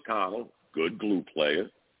 T.J. McConnell, good glue player,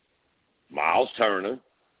 Miles Turner.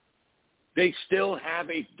 They still have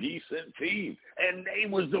a decent team, and they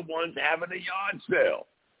was the ones having a yard sale.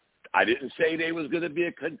 I didn't say they was going to be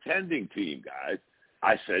a contending team, guys.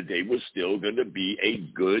 I said they were still going to be a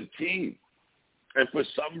good team. And for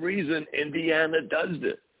some reason, Indiana does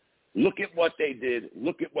this. Look at what they did.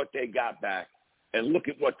 Look at what they got back. And look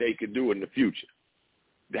at what they could do in the future.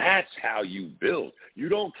 That's how you build. You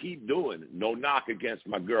don't keep doing no knock against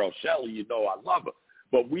my girl Shelley. I love her.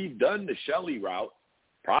 But we've done the Shelley route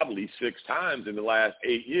probably 6 times in the last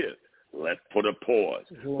 8 years. Let's put a pause.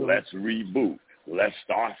 Let's reboot. Let's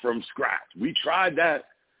start from scratch. We tried that.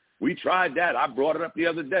 I brought it up the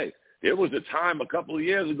other day. There was a time a couple of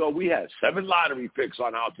years ago we had 7 lottery picks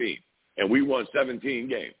on our team, and we won 17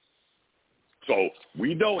 games. So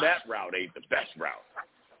we know that route ain't the best route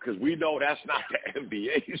because we know that's not the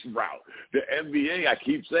NBA's route. The NBA, I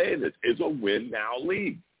keep saying this, is a win-now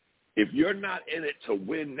league. If you're not in it to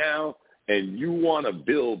win now and you want to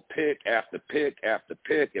build pick after pick after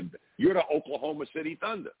pick, and you're the Oklahoma City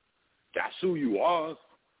Thunder. That's who you are.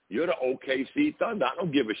 You're the OKC Thunder. I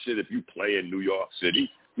don't give a shit if you play in New York City.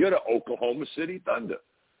 You're the Oklahoma City Thunder.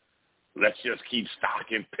 Let's just keep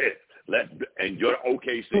stocking picks. And you're the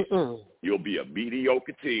OKC. You'll be a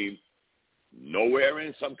mediocre team, nowhere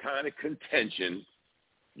in some kind of contention.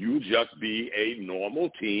 You just be a normal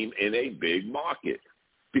team in a big market.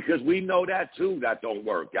 Because we know that, too. That don't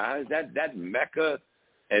work, guys. That Mecca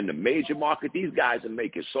and the major market, these guys are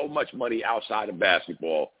making so much money outside of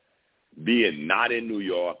basketball, being not in New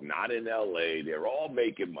York, not in L.A. They're all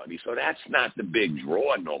making money. So that's not the big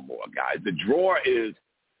draw no more, guys. The draw is,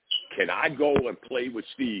 can I go and play with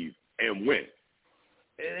Steve and win?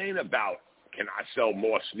 It ain't about, can I sell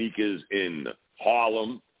more sneakers in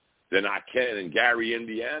Harlem than I can in Gary,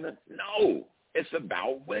 Indiana? No. It's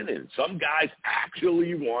about winning. Some guys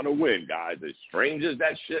actually want to win, guys. As strange as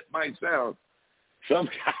that shit might sound, some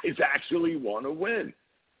guys actually want to win.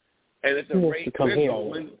 And at the rate we're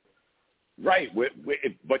going, Right.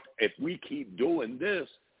 But if we keep doing this,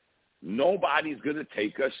 nobody's going to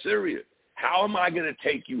take us serious. How am I going to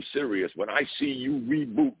take you serious when I see you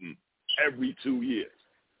rebooting every 2 years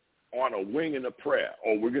on a wing and a prayer?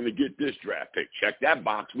 Oh, we're going to get this draft pick. Check that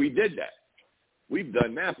box. We did that. We've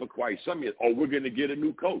done that for quite some years. Oh, we're going to get a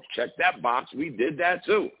new coach. Check that box. We did that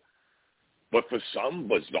too. But for some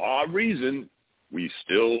bizarre reason, we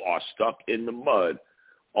still are stuck in the mud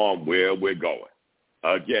on where we're going.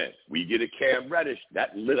 Again, we get a Cam Reddish.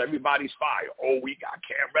 That lit everybody's fire. Oh, we got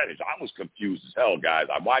Cam Reddish. I was confused as hell, guys.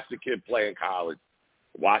 I watched the kid play in college,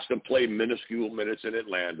 watched him play minuscule minutes in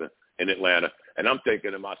Atlanta, and I'm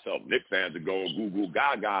thinking to myself, Knicks fans are going Google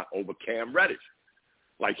Gaga over Cam Reddish.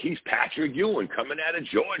 Like he's Patrick Ewing coming out of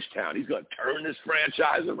Georgetown. He's going to turn this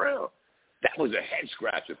franchise around. That was a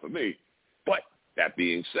head-scratcher for me. But that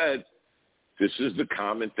being said, this is the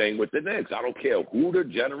common thing with the Knicks. I don't care who the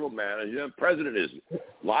general manager and president is.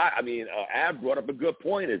 Ab brought up a good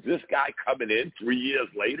point. Is this guy coming in 3 years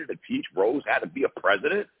later to teach Rose how to be a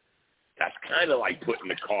president? That's kind of like putting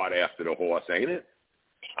the cart after the horse, ain't it?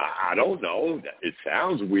 I don't know. It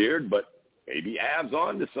sounds weird, but maybe Ab's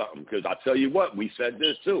on to something. Because I'll tell you what, we said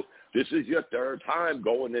this too. This is your third time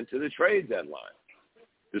going into the trade deadline.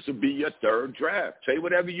 This will be your third draft. Say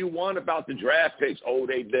whatever you want about the draft picks. Oh,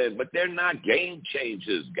 they did. But they're not game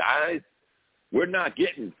changers, guys. We're not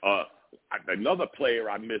getting another player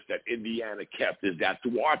I missed that Indiana kept is that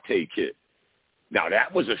Duarte kid. Now,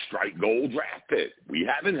 that was a strike gold draft pick. We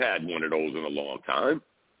haven't had one of those in a long time.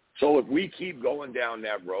 So if we keep going down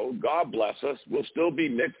that road, God bless us. We'll still be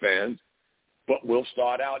Knicks fans, but we'll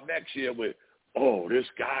start out next year with, oh, this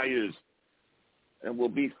guy is, and we'll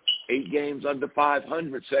be 8 games under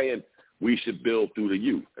 500 saying we should build through the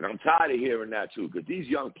youth. And I'm tired of hearing that too, because these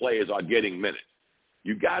young players are getting minutes.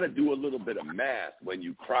 You got to do a little bit of math when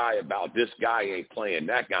you cry about this guy ain't playing,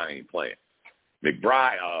 that guy ain't playing.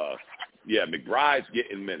 McBride's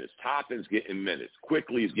getting minutes. Toppin's getting minutes.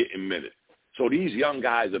 Quickly's getting minutes. So these young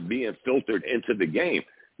guys are being filtered into the game.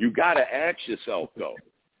 You got to ask yourself, though,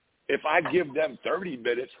 if I give them 30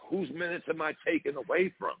 minutes, whose minutes am I taking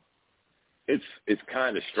away from? It's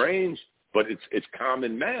kind of strange, but it's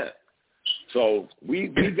common math. So we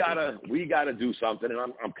gotta do something, and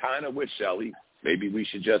I'm kind of with Shelley. Maybe we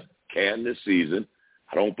should just can this season.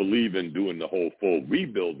 I don't believe in doing the whole full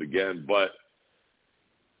rebuild again, but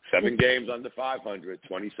 7 games under 500,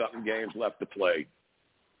 20-something games left to play,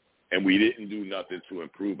 and we didn't do nothing to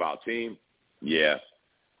improve our team. Yeah,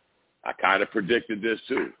 I kind of predicted this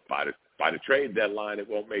too. By the trade deadline, it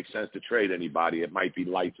won't make sense to trade anybody. It might be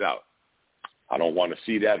lights out. I don't want to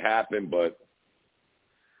see that happen, but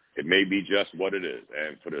it may be just what it is.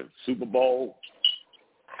 And for the Super Bowl,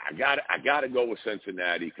 I got to go with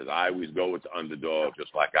Cincinnati because I always go with the underdog,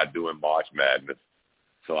 just like I do in March Madness.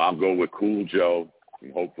 So I'll go with Cool Joe,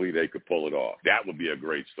 and hopefully they could pull it off. That would be a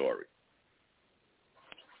great story.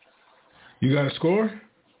 You got a score?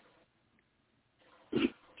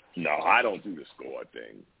 No, I don't do the score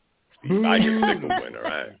thing. I get sick of winner,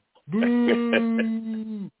 right?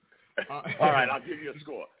 All right, I'll give you a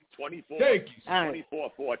score.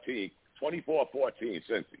 24-14. 24-14,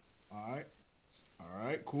 Cincy. All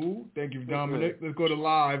right, cool. Thank you, Dominic. Let's go to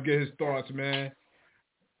Live, get his thoughts, man.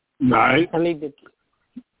 All right. I need to.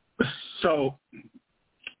 So,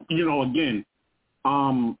 again,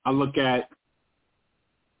 I look at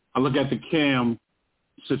the Cam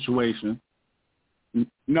situation.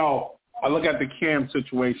 No, I look at the Cam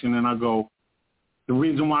situation and I go, the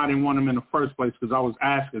reason why I didn't want him in the first place because I was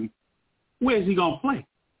asking, where's he going to play?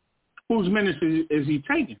 Whose minutes is he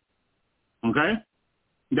taking? Okay?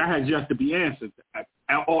 That has yet to be answered.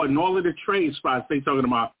 Or in all of the trade spots, they talking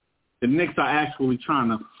about the Knicks are actually trying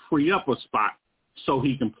to free up a spot so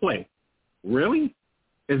he can play. Really?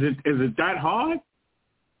 Is it that hard?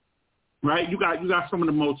 Right? You got some of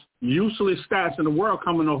the most useless stats in the world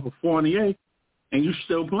coming off of 48, and you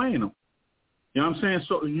still playing them. You know what I'm saying?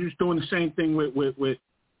 So you're just doing the same thing with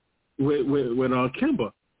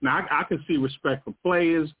Kemba. Now I can see respect for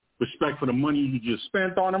players, respect for the money you just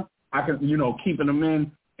spent on them. I can, keeping them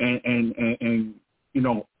in and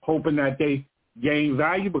hoping that they gain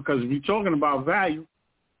value because we're talking about value.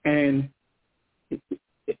 And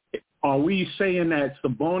are we saying that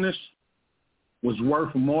Sabonis was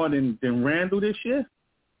worth more than Randall this year?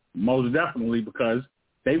 Most definitely, because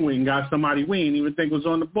they went and got somebody we didn't even think was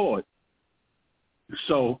on the board.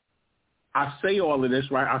 So I say all of this,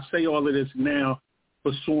 right? I say all of this now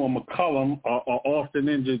for Sean McCollum, often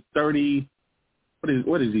injured 30,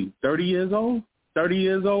 what is he, 30 years old? 30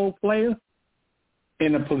 years old player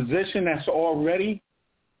in a position that's already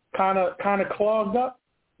kind of clogged up.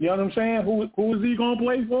 You know what I'm saying? Who is he going to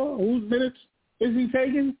play for? Whose minutes is he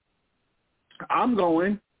taking? I'm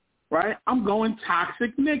going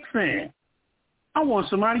toxic Knicks fan. I want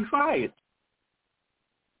somebody fired.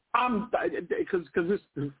 Because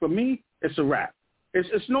for me, it's a wrap.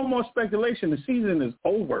 It's no more speculation. The season is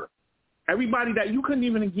over. Everybody that you couldn't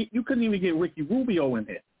even get Ricky Rubio in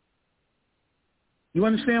there. You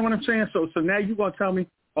understand what I'm saying? So now you're gonna tell me,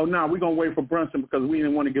 oh no, we're gonna wait for Brunson because we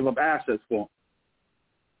didn't want to give up assets for him.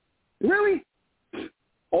 Really?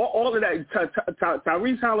 All of that.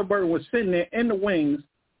 Tyrese Halliburton was sitting there in the wings,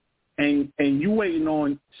 and you waiting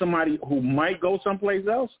on somebody who might go someplace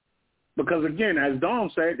else. Because again, as Dom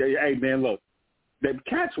said, hey man, look, the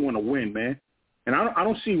Cats want to win, man, and I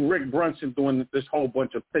don't see Rick Brunson doing this whole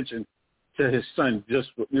bunch of pitching to his son just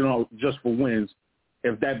for wins.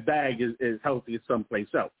 If that bag is healthy at someplace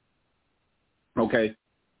else, okay,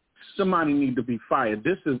 somebody need to be fired.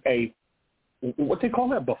 This is a what they call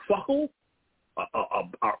that, befuckle, a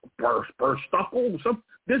burstuckle.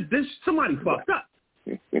 This somebody fucked up.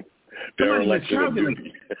 Somebody was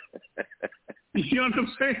calculating. You know what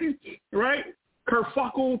I'm saying? Right?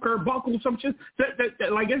 Kerbuckle, some shit.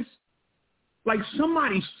 That like it's like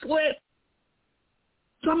somebody slipped.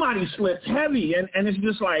 Somebody slipped heavy, and it's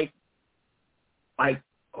just like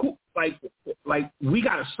we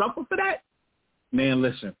gotta suffer for that? Man,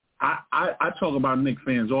 listen. I talk about Knicks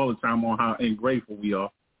fans all the time on how ungrateful we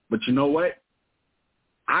are, but you know what?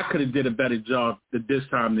 I could have did a better job this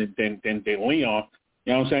time than Leon.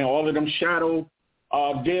 You know what I'm saying? All of them shadow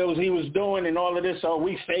deals he was doing and all of this,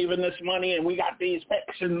 we saving this money and we got these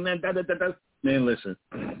picks and da-da-da-da. Man, listen.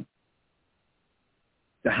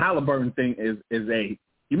 The Halliburton thing is you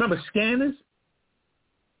remember Scanners?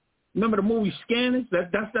 Remember the movie Scanners?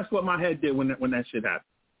 That's what my head did when that shit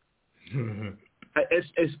happened.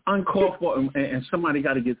 It's uncalled for and somebody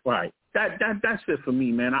got to get fired. That's it for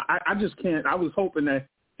me, man. I just can't. I was hoping that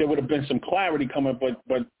there would have been some clarity coming,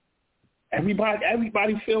 but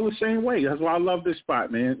everybody feel the same way. That's why I love this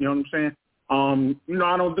spot, man. You know what I'm saying?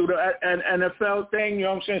 I don't do the NFL thing. You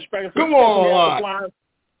know what I'm saying? Come on,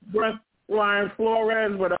 Ryan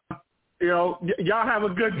Flores, but y'all have a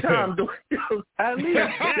good time. At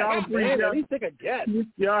least take a guess.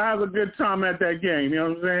 Y'all have a good time at that game. You know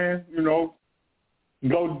what I'm saying?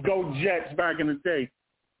 Go Jets back in the day.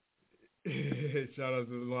 Shout out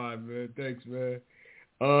to the line, man. Thanks, man.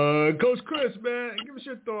 Coach Chris, man, give us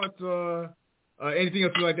your thoughts. Anything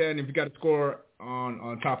else you like that? And if you got a score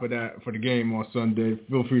on top of that for the game on Sunday,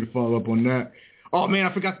 feel free to follow up on that. Oh man,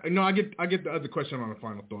 I forgot. No, I get the other question on the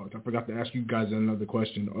final thoughts. I forgot to ask you guys another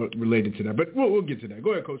question related to that, but we'll get to that.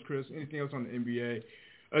 Go ahead, Coach Chris. Anything else on the NBA?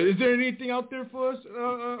 Is there anything out there for us,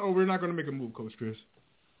 or we're not going to make a move, Coach Chris?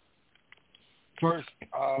 First,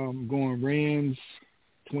 going Rams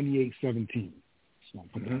 28-17. So I'll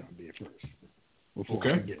put that out there first. Before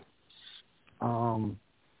I forget.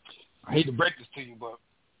 I hate to break this to you, but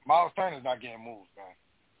Miles Turner's not getting moved,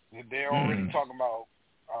 man. They're already talking about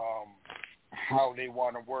how they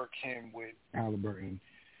want to work him with Halliburton,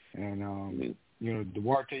 and the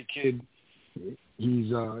Duarte kid.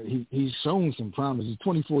 He's shown some promise. He's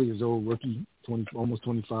 24 years old, rookie, almost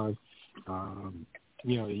 25.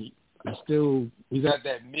 He's at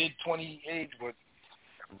that mid-20 age, but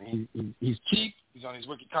he's cheap. He's on his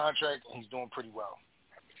rookie contract, and he's doing pretty well.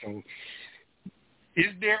 So,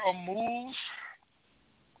 is there a move?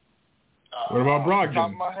 What about Brogdon? Top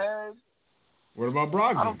of my head. What about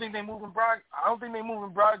Brogdon? I don't think they're moving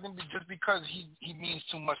Brogdon just because he means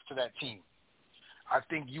too much to that team. I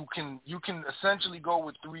think you can essentially go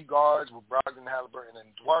with three guards with Brogdon, Halliburton, and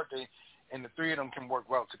Duarte, and the three of them can work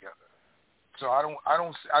well together. So I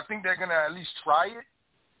think they're gonna at least try it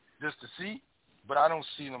just to see, but I don't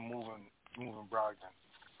see them moving Brogdon.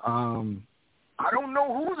 I don't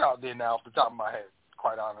know who's out there now off the top of my head,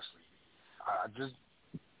 quite honestly. I just,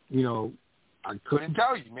 I couldn't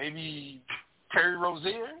tell you. Maybe Terry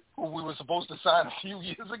Rozier, who we were supposed to sign a few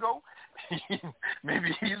years ago,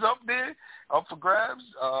 maybe he's up there, up for grabs.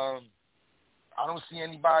 I don't see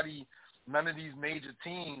anybody, none of these major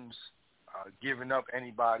teams giving up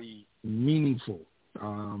anybody meaningful.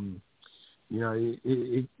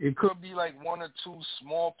 It could be like one or two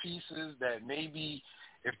small pieces that maybe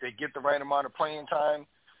if they get the right amount of playing time,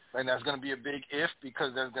 and that's going to be a big if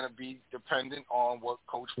because that's going to be dependent on what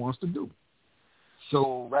coach wants to do.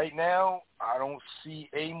 So right now, I don't see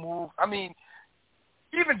a move. I mean,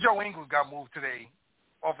 even Joe Ingles got moved today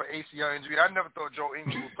off an ACL injury. I never thought Joe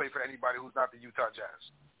Ingles would play for anybody who's not the Utah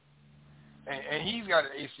Jazz. And he's got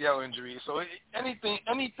an ACL injury. So anything,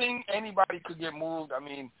 anybody could get moved. I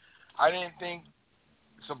mean, I didn't think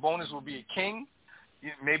Sabonis would be a king,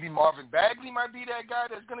 maybe Marvin Bagley might be that guy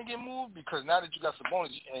that's going to get moved, because now that you got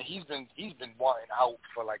Sabonis, and he's been wanting out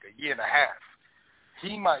for like a year and a half,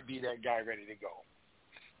 he might be that guy ready to go.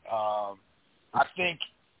 I think,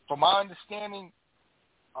 from my understanding,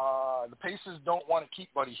 the Pacers don't want to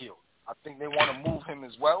keep Buddy Hield. I think they want to move him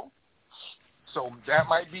as well. So that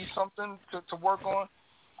might be something to work on.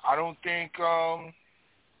 I don't think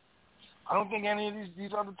any of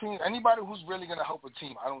these other teams, anybody who's really going to help a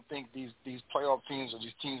team, I don't think these playoff teams or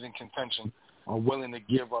these teams in contention are willing to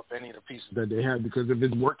give up any of the pieces that they have, because if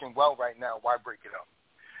it's working well right now, why break it up?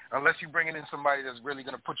 Unless you're bringing in somebody that's really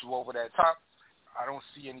going to put you over that top, I don't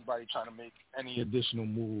see anybody trying to make any additional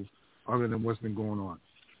move other than what's been going on.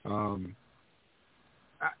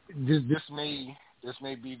 This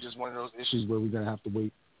may be just one of those issues where we're going to have to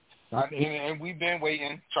wait. And we've been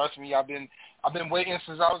waiting. Trust me, I've been waiting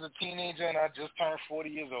since I was a teenager, and I just turned 40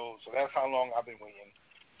 years old. So that's how long I've been waiting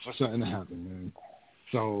for something to happen, man.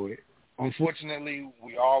 So unfortunately,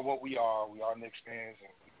 we are what we are. We are Knicks fans, and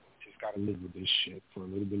we just got to live with this shit for a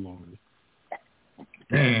little bit longer.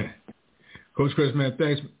 Man, Coach Chris, man,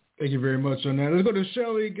 thank you very much on that. Let's go to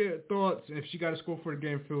Shelly, get thoughts. If she got a score for the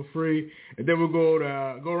game, feel free, and then we'll go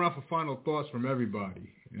around for final thoughts from everybody.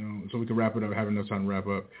 So we can wrap it up, have enough time to wrap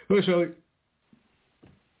up. Hello, Shelly.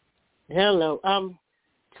 Hello.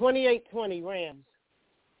 28-20 Rams.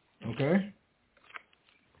 Okay.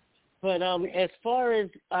 But as far as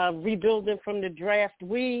rebuilding from the draft,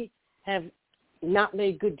 we have not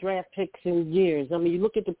made good draft picks in years. I mean, you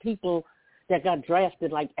look at the people that got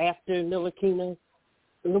drafted, like after Ntilikina.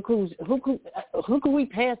 Look who we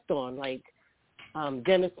passed on, like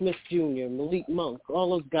Dennis Smith Jr., Malik Monk,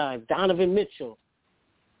 all those guys, Donovan Mitchell.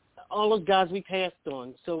 All those guys we passed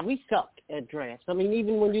on. So we sucked at drafts. I mean,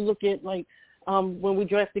 even when you look at, like, when we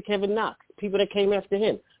drafted Kevin Knox, people that came after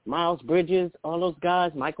him, Miles Bridges, all those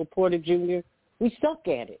guys, Michael Porter Jr., we suck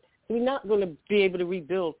at it. We're not going to be able to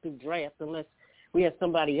rebuild through drafts unless we have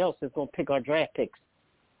somebody else that's going to pick our draft picks.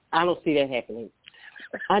 I don't see that happening.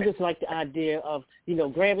 I just like the idea of,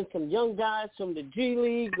 grabbing some young guys from the G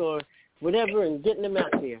League or whatever and getting them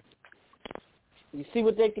out there. You see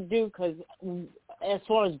what they could do? Because as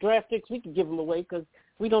far as draft picks, we could give them away because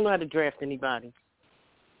we don't know how to draft anybody.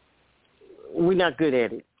 We're not good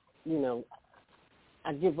at it.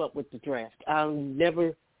 I give up with the draft. I'll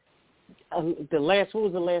never what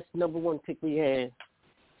was the last number one pick we had?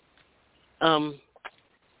 Damn,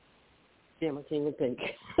 I can't even think.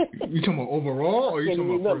 You talking about overall or you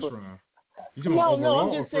talking about first round? No,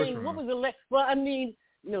 I'm just saying, what was the last? Well, I mean,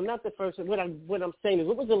 not the first one. What I'm saying is,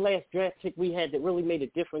 what was the last draft pick we had that really made a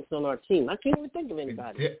difference on our team? I can't even think of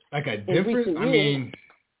anybody. Like a difference? A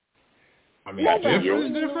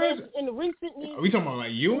difference? In the recent years. Are we talking about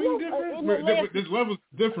like Ewing difference? There's levels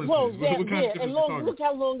of differences. Well, what kind of difference look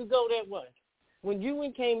how long ago that was. When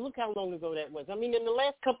Ewing came, look how long ago that was. I mean, in the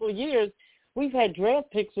last couple of years, we've had draft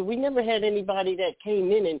picks, so we never had anybody that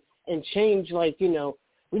came in and changed,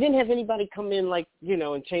 we didn't have anybody come in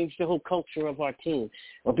and change the whole culture of our team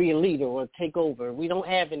or be a leader or take over. We don't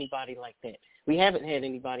have anybody like that. We haven't had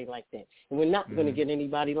anybody like that. And we're not going to get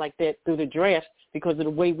anybody like that through the draft because of the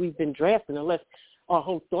way we've been drafting. Unless our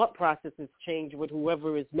whole thought process has changed with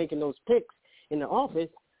whoever is making those picks in the office,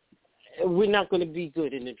 we're not going to be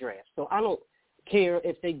good in the draft. So I don't care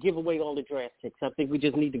if they give away all the draft picks. I think we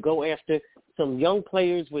just need to go after some young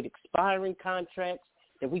players with expiring contracts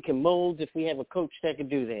that we can mold if we have a coach that can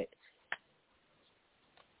do that.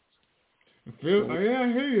 I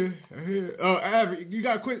hear you. Av, you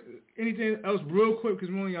got anything else real quick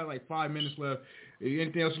because we only got like 5 minutes left.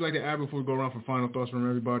 Anything else you'd like to add before we go around for final thoughts from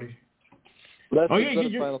everybody?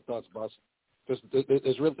 Final thoughts, boss.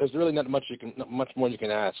 There's really not much more you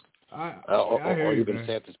can ask. Or you can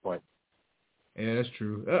say at this point. Yeah, that's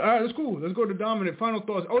true. All right, that's cool. Let's go to Dominic. Final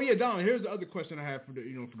thoughts. Oh yeah, Dominic. Here's the other question I have for the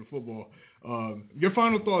for the football. Your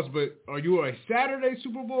final thoughts. But are you a Saturday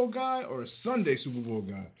Super Bowl guy or a Sunday Super Bowl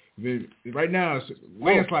guy? Right now, it's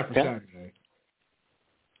landslide for Saturday.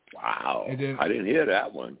 Wow, I didn't hear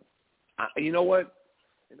that one. You know what?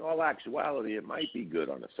 In all actuality, it might be good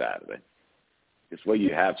on a Saturday. It's where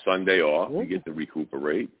you have Sunday off. You get to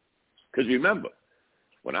recuperate. Because remember,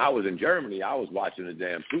 when I was in Germany, I was watching the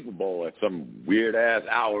damn Super Bowl at some weird-ass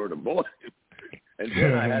hour in the morning. And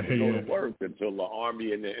then I had to go to work until the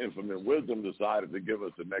Army and their infinite wisdom decided to give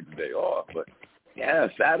us the next day off. But, yeah,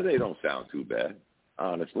 Saturday don't sound too bad,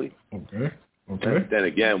 honestly. Okay. Then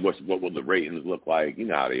again, what will the ratings look like? You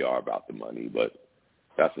know how they are about the money, but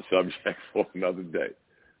that's a subject for another day.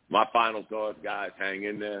 My final thoughts, guys, hang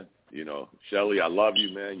in there. Shelly, I love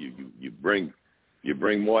you, man. You bring You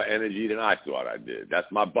bring more energy than I thought I did. That's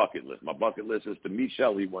my bucket list. My bucket list is to meet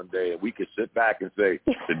Shelly one day, and we can sit back and say,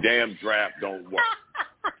 the damn draft don't work.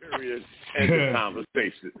 Period. End of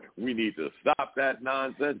conversation. We need to stop that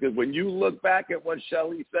nonsense, because when you look back at what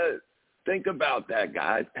Shelly says, think about that,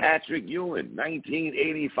 guys. Patrick Ewing,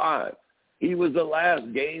 1985. He was the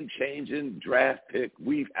last game-changing draft pick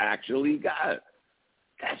we've actually got.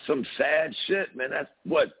 That's some sad shit, man. That's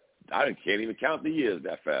what – I can't even count the years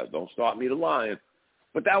that fast. Don't start me to lying.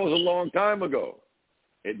 But that was a long time ago.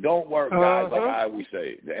 It don't work, guys, like I always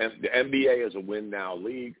say. The NBA is a win-now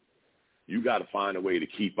league. You got to find a way to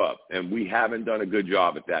keep up. And we haven't done a good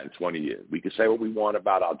job at that in 20 years. We can say what we want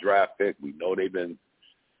about our draft pick. We know they've been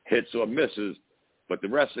hits or misses, but the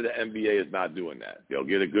rest of the NBA is not doing that. They'll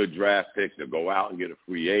get a good draft pick. They'll go out and get a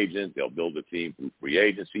free agent. They'll build a team through free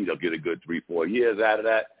agency. They'll get a good 3-4 years out of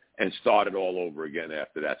that and start it all over again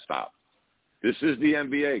after that stops. This is the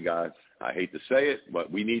NBA, guys. I hate to say it,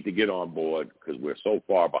 but we need to get on board because we're so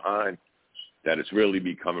far behind that it's really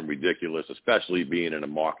becoming ridiculous, especially being in a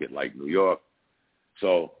market like New York.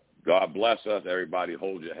 So God bless us. Everybody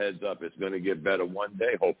hold your heads up. It's going to get better one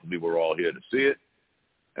day. Hopefully we're all here to see it.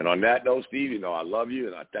 And on that note, Steve, you know I love you,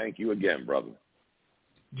 and I thank you again, brother.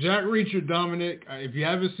 Jack Reacher, Dominic. If you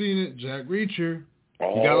haven't seen it, Jack Reacher.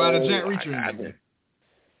 You got a lot of Jack Reacher in there.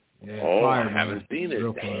 Yeah, fire, I haven't seen it.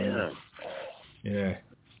 Damn. Yeah.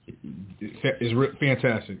 It's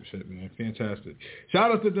fantastic shit, man. Fantastic.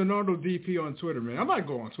 Shout out to Donaldo DP on Twitter, man. I might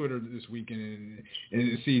go on Twitter this weekend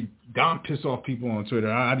and see Dom piss off people on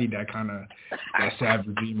Twitter. I need that kind of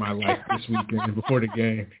savagery in my life this weekend before the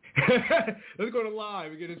game. Let's go to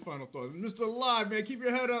Live and get his final thoughts. Mr. Live, man, keep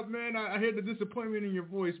your head up, man. I hear the disappointment in your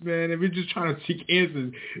voice, man. And we're just trying to seek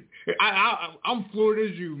answers. I'm floored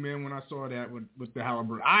as you, man, when I saw that with the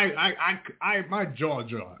Halliburton. My jaw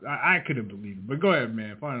dropped. I couldn't believe it. But go ahead,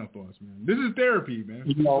 man. Final thoughts, man. This is therapy, man.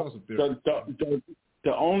 You know,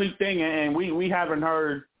 the only thing, and we haven't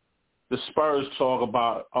heard the Spurs talk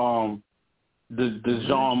about the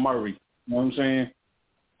John Murray. You know what I'm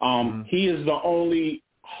saying? He is the only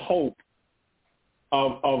hope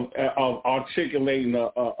of articulating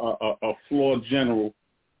a floor general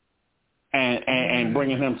and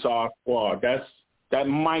bringing him to our squad. That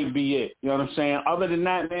might be it. You know what I'm saying? Other than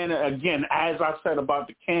that, man, again, as I said about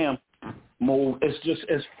the Cam move,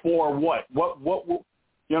 it's for what? What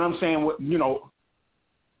you know what I'm saying? You know,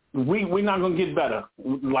 we're not gonna get better,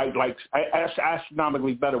 like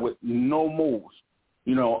astronomically better with no moves.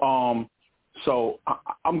 You know, so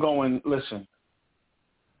I'm going. Listen,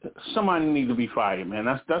 somebody need to be fired, man.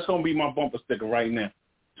 That's gonna be my bumper sticker right now.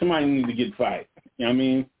 Somebody need to get fired. You know what I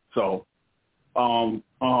mean? So,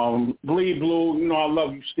 Bleed Blue. You know, I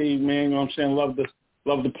love you, Steve, man. You know what I'm saying?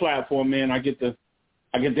 Love the platform, man. I get to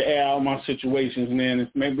air out my situations, man. And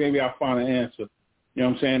maybe I'll find an answer. You know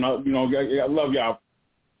what I'm saying? I love y'all.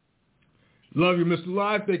 Love you, Mr.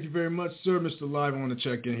 Live. Thank you very much, sir. Mr. Live, I want to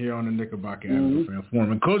check in here on the Knickerbocker Avenue Fan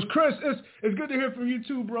Forum. And Coach Chris, it's good to hear from you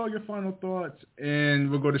too, bro. Your final thoughts. And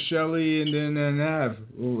we'll go to Shelly and then Nav.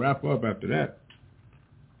 We'll wrap up after that.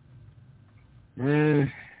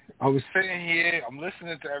 Man, I was sitting here, I'm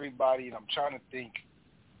listening to everybody, and I'm trying to think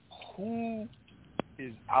who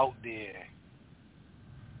is out there.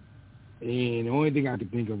 And the only thing I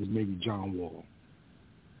could think of is maybe John Wall.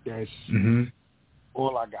 That's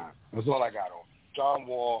all I got. That's all I got on. John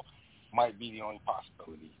Wall might be the only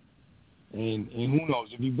possibility. And who knows?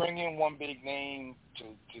 If you bring in one big name to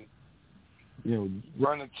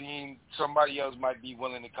run a team, somebody else might be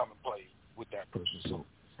willing to come and play with that person. So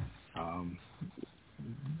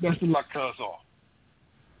best of luck to us all.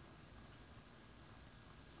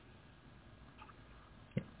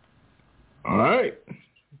 All right.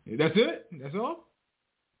 That's it? That's all?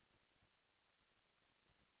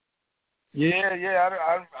 Yeah.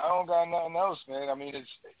 I don't got nothing else, man. I mean,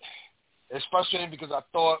 it's frustrating because I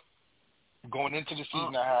thought going into the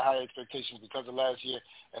season I had high expectations because of last year,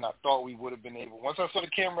 and I thought we would have been able. Once I saw the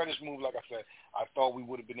Cam Reddish move, like I said, I thought we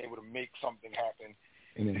would have been able to make something happen,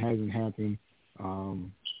 and it hasn't happened.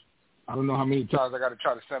 I don't know how many times I got to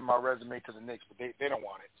try to send my resume to the Knicks, but they don't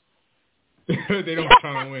want it. They don't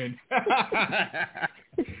try to win.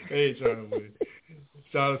 They ain't trying to win.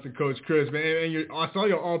 Shout out to Coach Chris, man. And I saw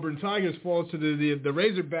your Auburn Tigers fall to the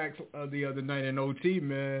Razorbacks the other night in OT,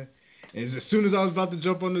 man. And as soon as I was about to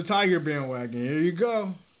jump on the Tiger bandwagon, here you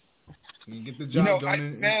go. You get the job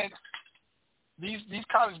done. Man, these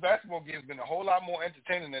college basketball games have been a whole lot more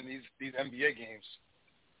entertaining than these NBA games.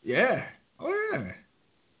 Yeah.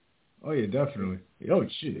 Oh, yeah, definitely. Oh,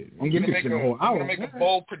 shit. I'm going to make a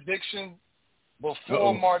bold prediction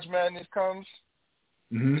before March Madness comes.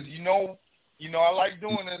 Mm-hmm. You know You know, I like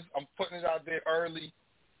doing this. I'm putting it out there early.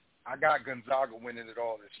 I got Gonzaga winning it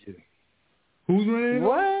all this year. Who's winning?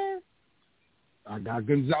 What? I got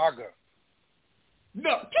Gonzaga.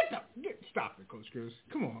 No, stop it, Coach Chris.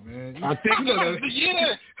 Come on, man. I think this is the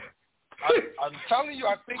year. I'm telling you,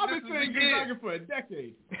 I think I've this been is saying the year. Gonzaga for a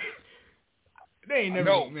decade. They ain't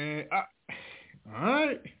never, man. All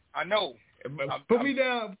right. I know. Put me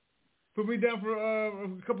down for a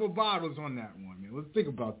couple of bottles on that one, man. Let's think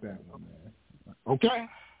about that one, man. Okay.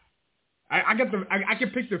 I can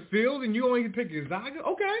pick the field, and you only can pick Gonzaga.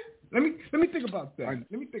 Okay. Let me think about that.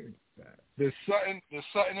 There's something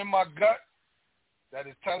in my gut that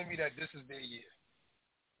is telling me that this is their year.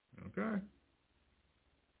 Okay.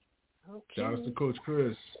 Shout out to Coach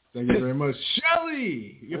Chris. Thank you very much.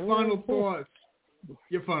 Shelly, your final thoughts.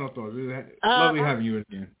 Lovely having you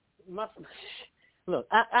again. Look,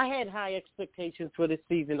 I had high expectations for this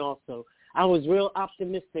season also. I was real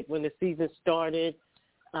optimistic when the season started,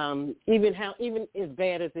 even as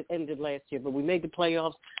bad as it ended last year. But we made the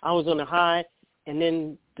playoffs. I was on a high, and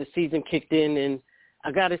then the season kicked in. And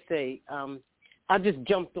I got to say, I just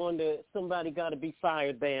jumped on the somebody got to be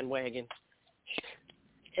fired bandwagon.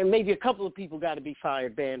 And maybe a couple of people got to be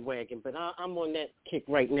fired bandwagon, but I'm on that kick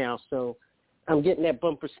right now. So I'm getting that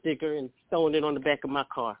bumper sticker and throwing it on the back of my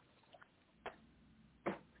car.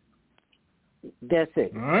 That's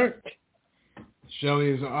it. All right. Shelly,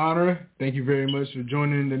 it's an honor. Thank you very much for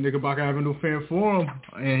joining the Knickerbocker Avenue Fan Forum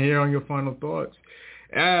and here on your final thoughts.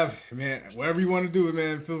 Av, man, whatever you want to do,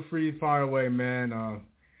 man, feel free to fire away, man. I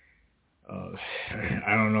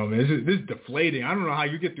don't know, man. This is deflating. I don't know how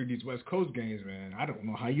you get through these West Coast games, man. I don't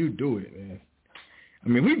know how you do it, man. I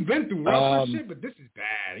mean, we've been through rough shit, but this is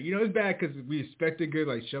bad. You know, it's bad because we expected good,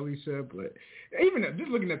 like Shelly said. But even just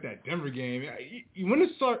looking at that Denver game, when it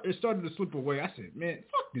started to slip away, I said, man,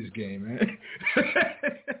 fuck this game, man.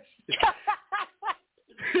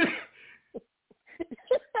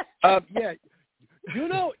 Yeah. You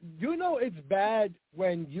know it's bad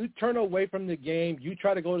when you turn away from the game, you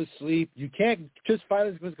try to go to sleep, you can't just find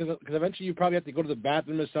it because eventually you probably have to go to the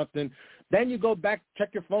bathroom or something. Then you go back,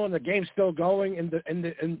 check your phone, the game's still going, and the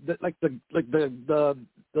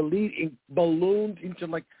lead ballooned into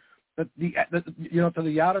like the to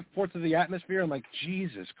the outer ports of the atmosphere. I'm like,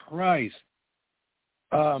 Jesus Christ.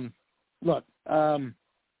 Look,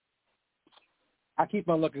 I keep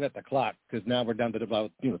on looking at the clock because now we're down to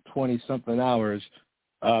about 20-something hours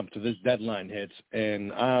to this deadline hits,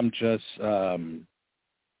 and I'm just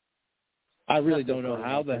I really don't know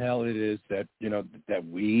how the hell it is that that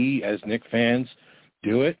we as Knicks fans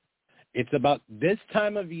do it. It's about this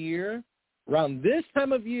time of year, around this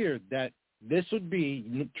time of year, that this would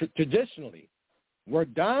be traditionally where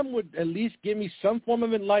Dom would at least give me some form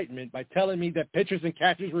of enlightenment by telling me that pitchers and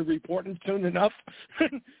catchers were reporting soon enough.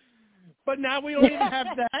 But now we don't even have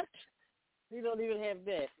that. We don't even have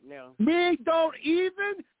that, no. We don't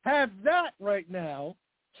even have that right now.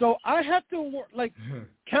 So I have to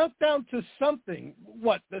count down to something.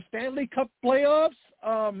 What, the Stanley Cup playoffs?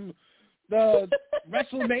 The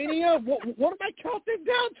WrestleMania? What am I counting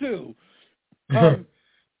down to?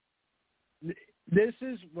 This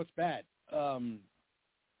is what's bad.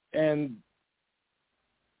 And,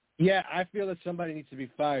 yeah, I feel that somebody needs to be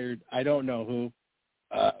fired. I don't know who.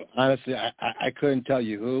 Honestly, I couldn't tell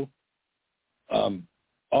you who.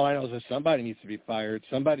 All I know is that somebody needs to be fired.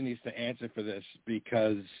 Somebody needs to answer for this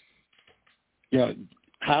because,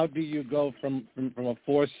 how do you go from a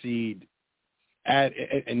 4 seed and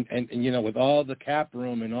with all the cap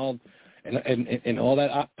room and all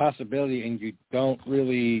that possibility, and you don't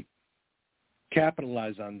really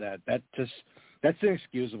capitalize on that? That's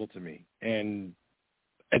inexcusable to me, and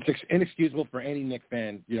it's inexcusable for any Knicks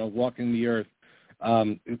fan, walking the earth.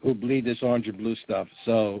 Who bleed this orange and blue stuff.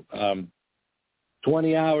 So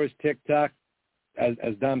 20 hours, tick-tock.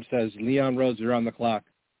 As Dom says, Leon Rose are on the clock.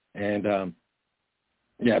 And,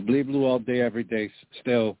 bleed blue all day, every day.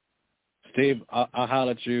 Still, Steve, I'll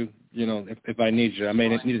holler at you, if I need you. I may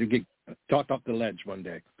need to get talked off the ledge one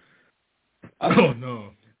day. Oh,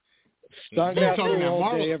 no. Starting out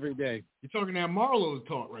all day, every day. You're talking that Marlowe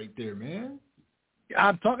talk right there, man.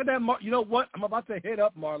 I'm talking that. You know what? I'm about to hit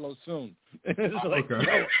up Marlowe soon. It's like,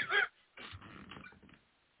 okay.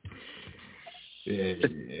 Yeah.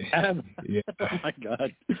 Oh my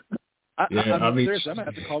God. I'm serious. I'm gonna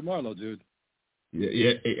have to call Marlowe, dude.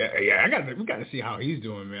 Yeah. We gotta see how he's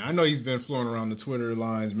doing, man. I know he's been flowing around the Twitter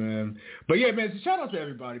lines, man. But yeah, man. Shout out to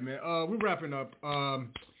everybody, man. We're wrapping up.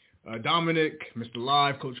 Dominic, Mr.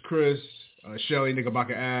 Live, Coach Chris, Shelly,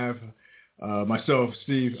 Knickerbocker Ave. Myself,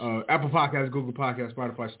 Steve, Apple Podcasts, Google Podcasts,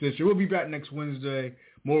 Spotify, Stitcher. We'll be back next Wednesday.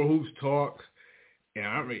 More hoops talk. Yeah,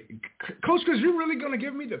 I mean, Coach, because you're really going to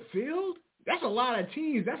give me the field? That's a lot of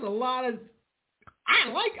teams. That's a lot of –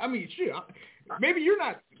 I mean, shit. Maybe you're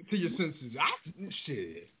not to your senses.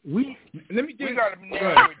 Shit. We got to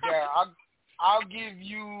narrow it down. I'll give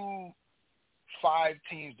you 5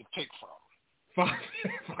 teams to pick from.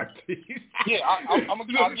 5 teams? Yeah, I'll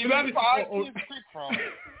give you 5 teams to pick from.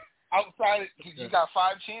 Outside, you got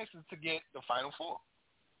 5 chances to get the Final Four.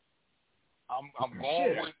 I'm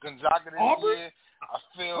going with Gonzaga this year. I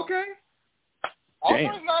feel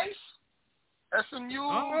Auburn's nice.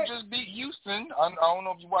 SMU just beat Houston. I don't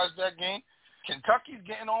know if you watched that game. Kentucky's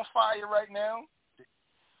getting on fire right now.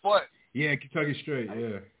 But yeah, Kentucky's straight.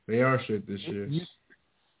 Yeah, they are straight this year.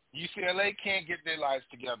 UCLA can't get their lives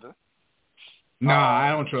together. Nah, I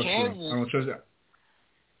don't trust them. I don't trust that.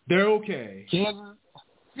 They're okay. Kansas,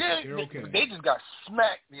 they're okay. They just got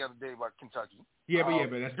smacked the other day by Kentucky. Yeah,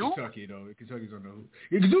 but that's Duke? Kentucky though. Kentucky's on the hoop.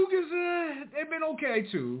 Duke is they've been okay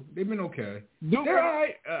too. They've been okay. Duke, they're all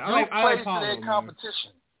right. I like Paulo, to their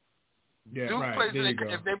competition. Yeah, Duke right. plays there you go.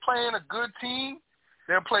 If they're playing a good team,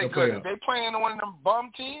 they'll play good. If they're playing one of them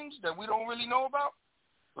bum teams that we don't really know about,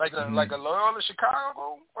 like a Loyola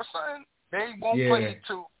Chicago or something, they won't play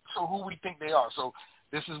to who we think they are. So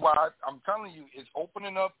this is why I'm telling you, it's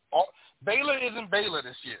opening up. Baylor isn't Baylor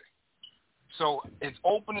this year. So it's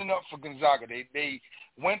opening up for Gonzaga. They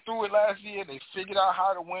went through it last year. They figured out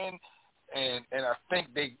how to win, and I think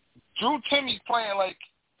Drew Timmy's playing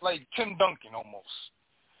like Tim Duncan almost.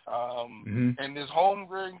 And this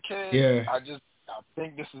homegrown kid, I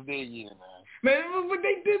think this is their year, man. But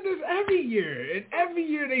they did this every year, and every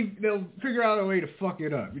year they'll figure out a way to fuck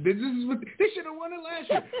it up. This is what they should have won it last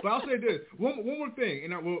year. But I'll say this one more thing,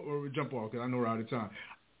 and we'll jump off because I know we're out of time.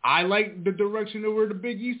 I like the direction of where the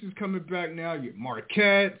Big East is coming back now. You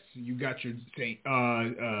Marquette, you got your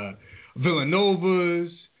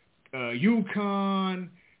Villanovas, UConn.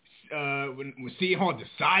 When Seahawks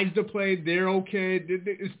decides to play, they're okay.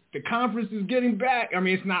 The conference is getting back. I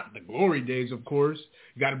mean, it's not the glory days, of course.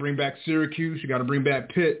 You got to bring back Syracuse. You got to bring back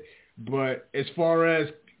Pitt. But as far as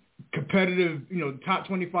competitive, top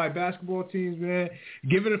 25 basketball teams, man,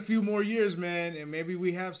 give it a few more years, man, and maybe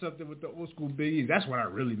we have something with the old school Big East. That's what I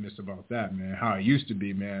really miss about that, man, how it used to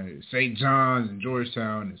be, man. St. John's and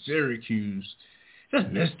Georgetown and Syracuse. Just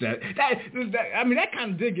missed that. I mean, that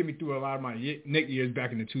kind of did get me through a lot of my Knicks years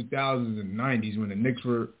back in the 2000s and 90s when the Knicks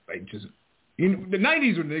were like just, the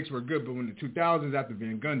 90s when the Knicks were good, but when the 2000s after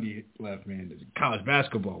Van Gundy left, man, the college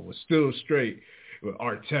basketball was still straight. With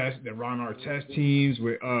Artest, the Ron Artest teams,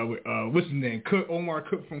 with what's his name, Omar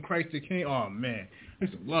Cook from Christ the King. Oh man, I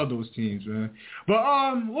used to love those teams, man.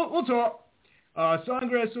 But we'll talk.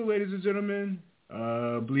 Songgrass, ladies and gentlemen.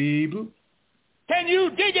 Bleed Blue. Can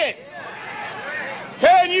you dig it?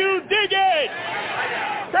 Can you dig it?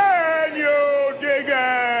 Can you dig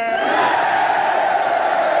it?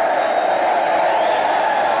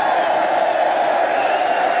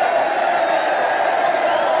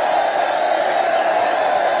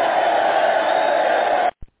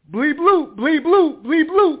 Bleed blue, bleed blue, bleed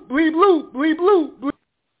blue, bleed blue, bleed blue, bleed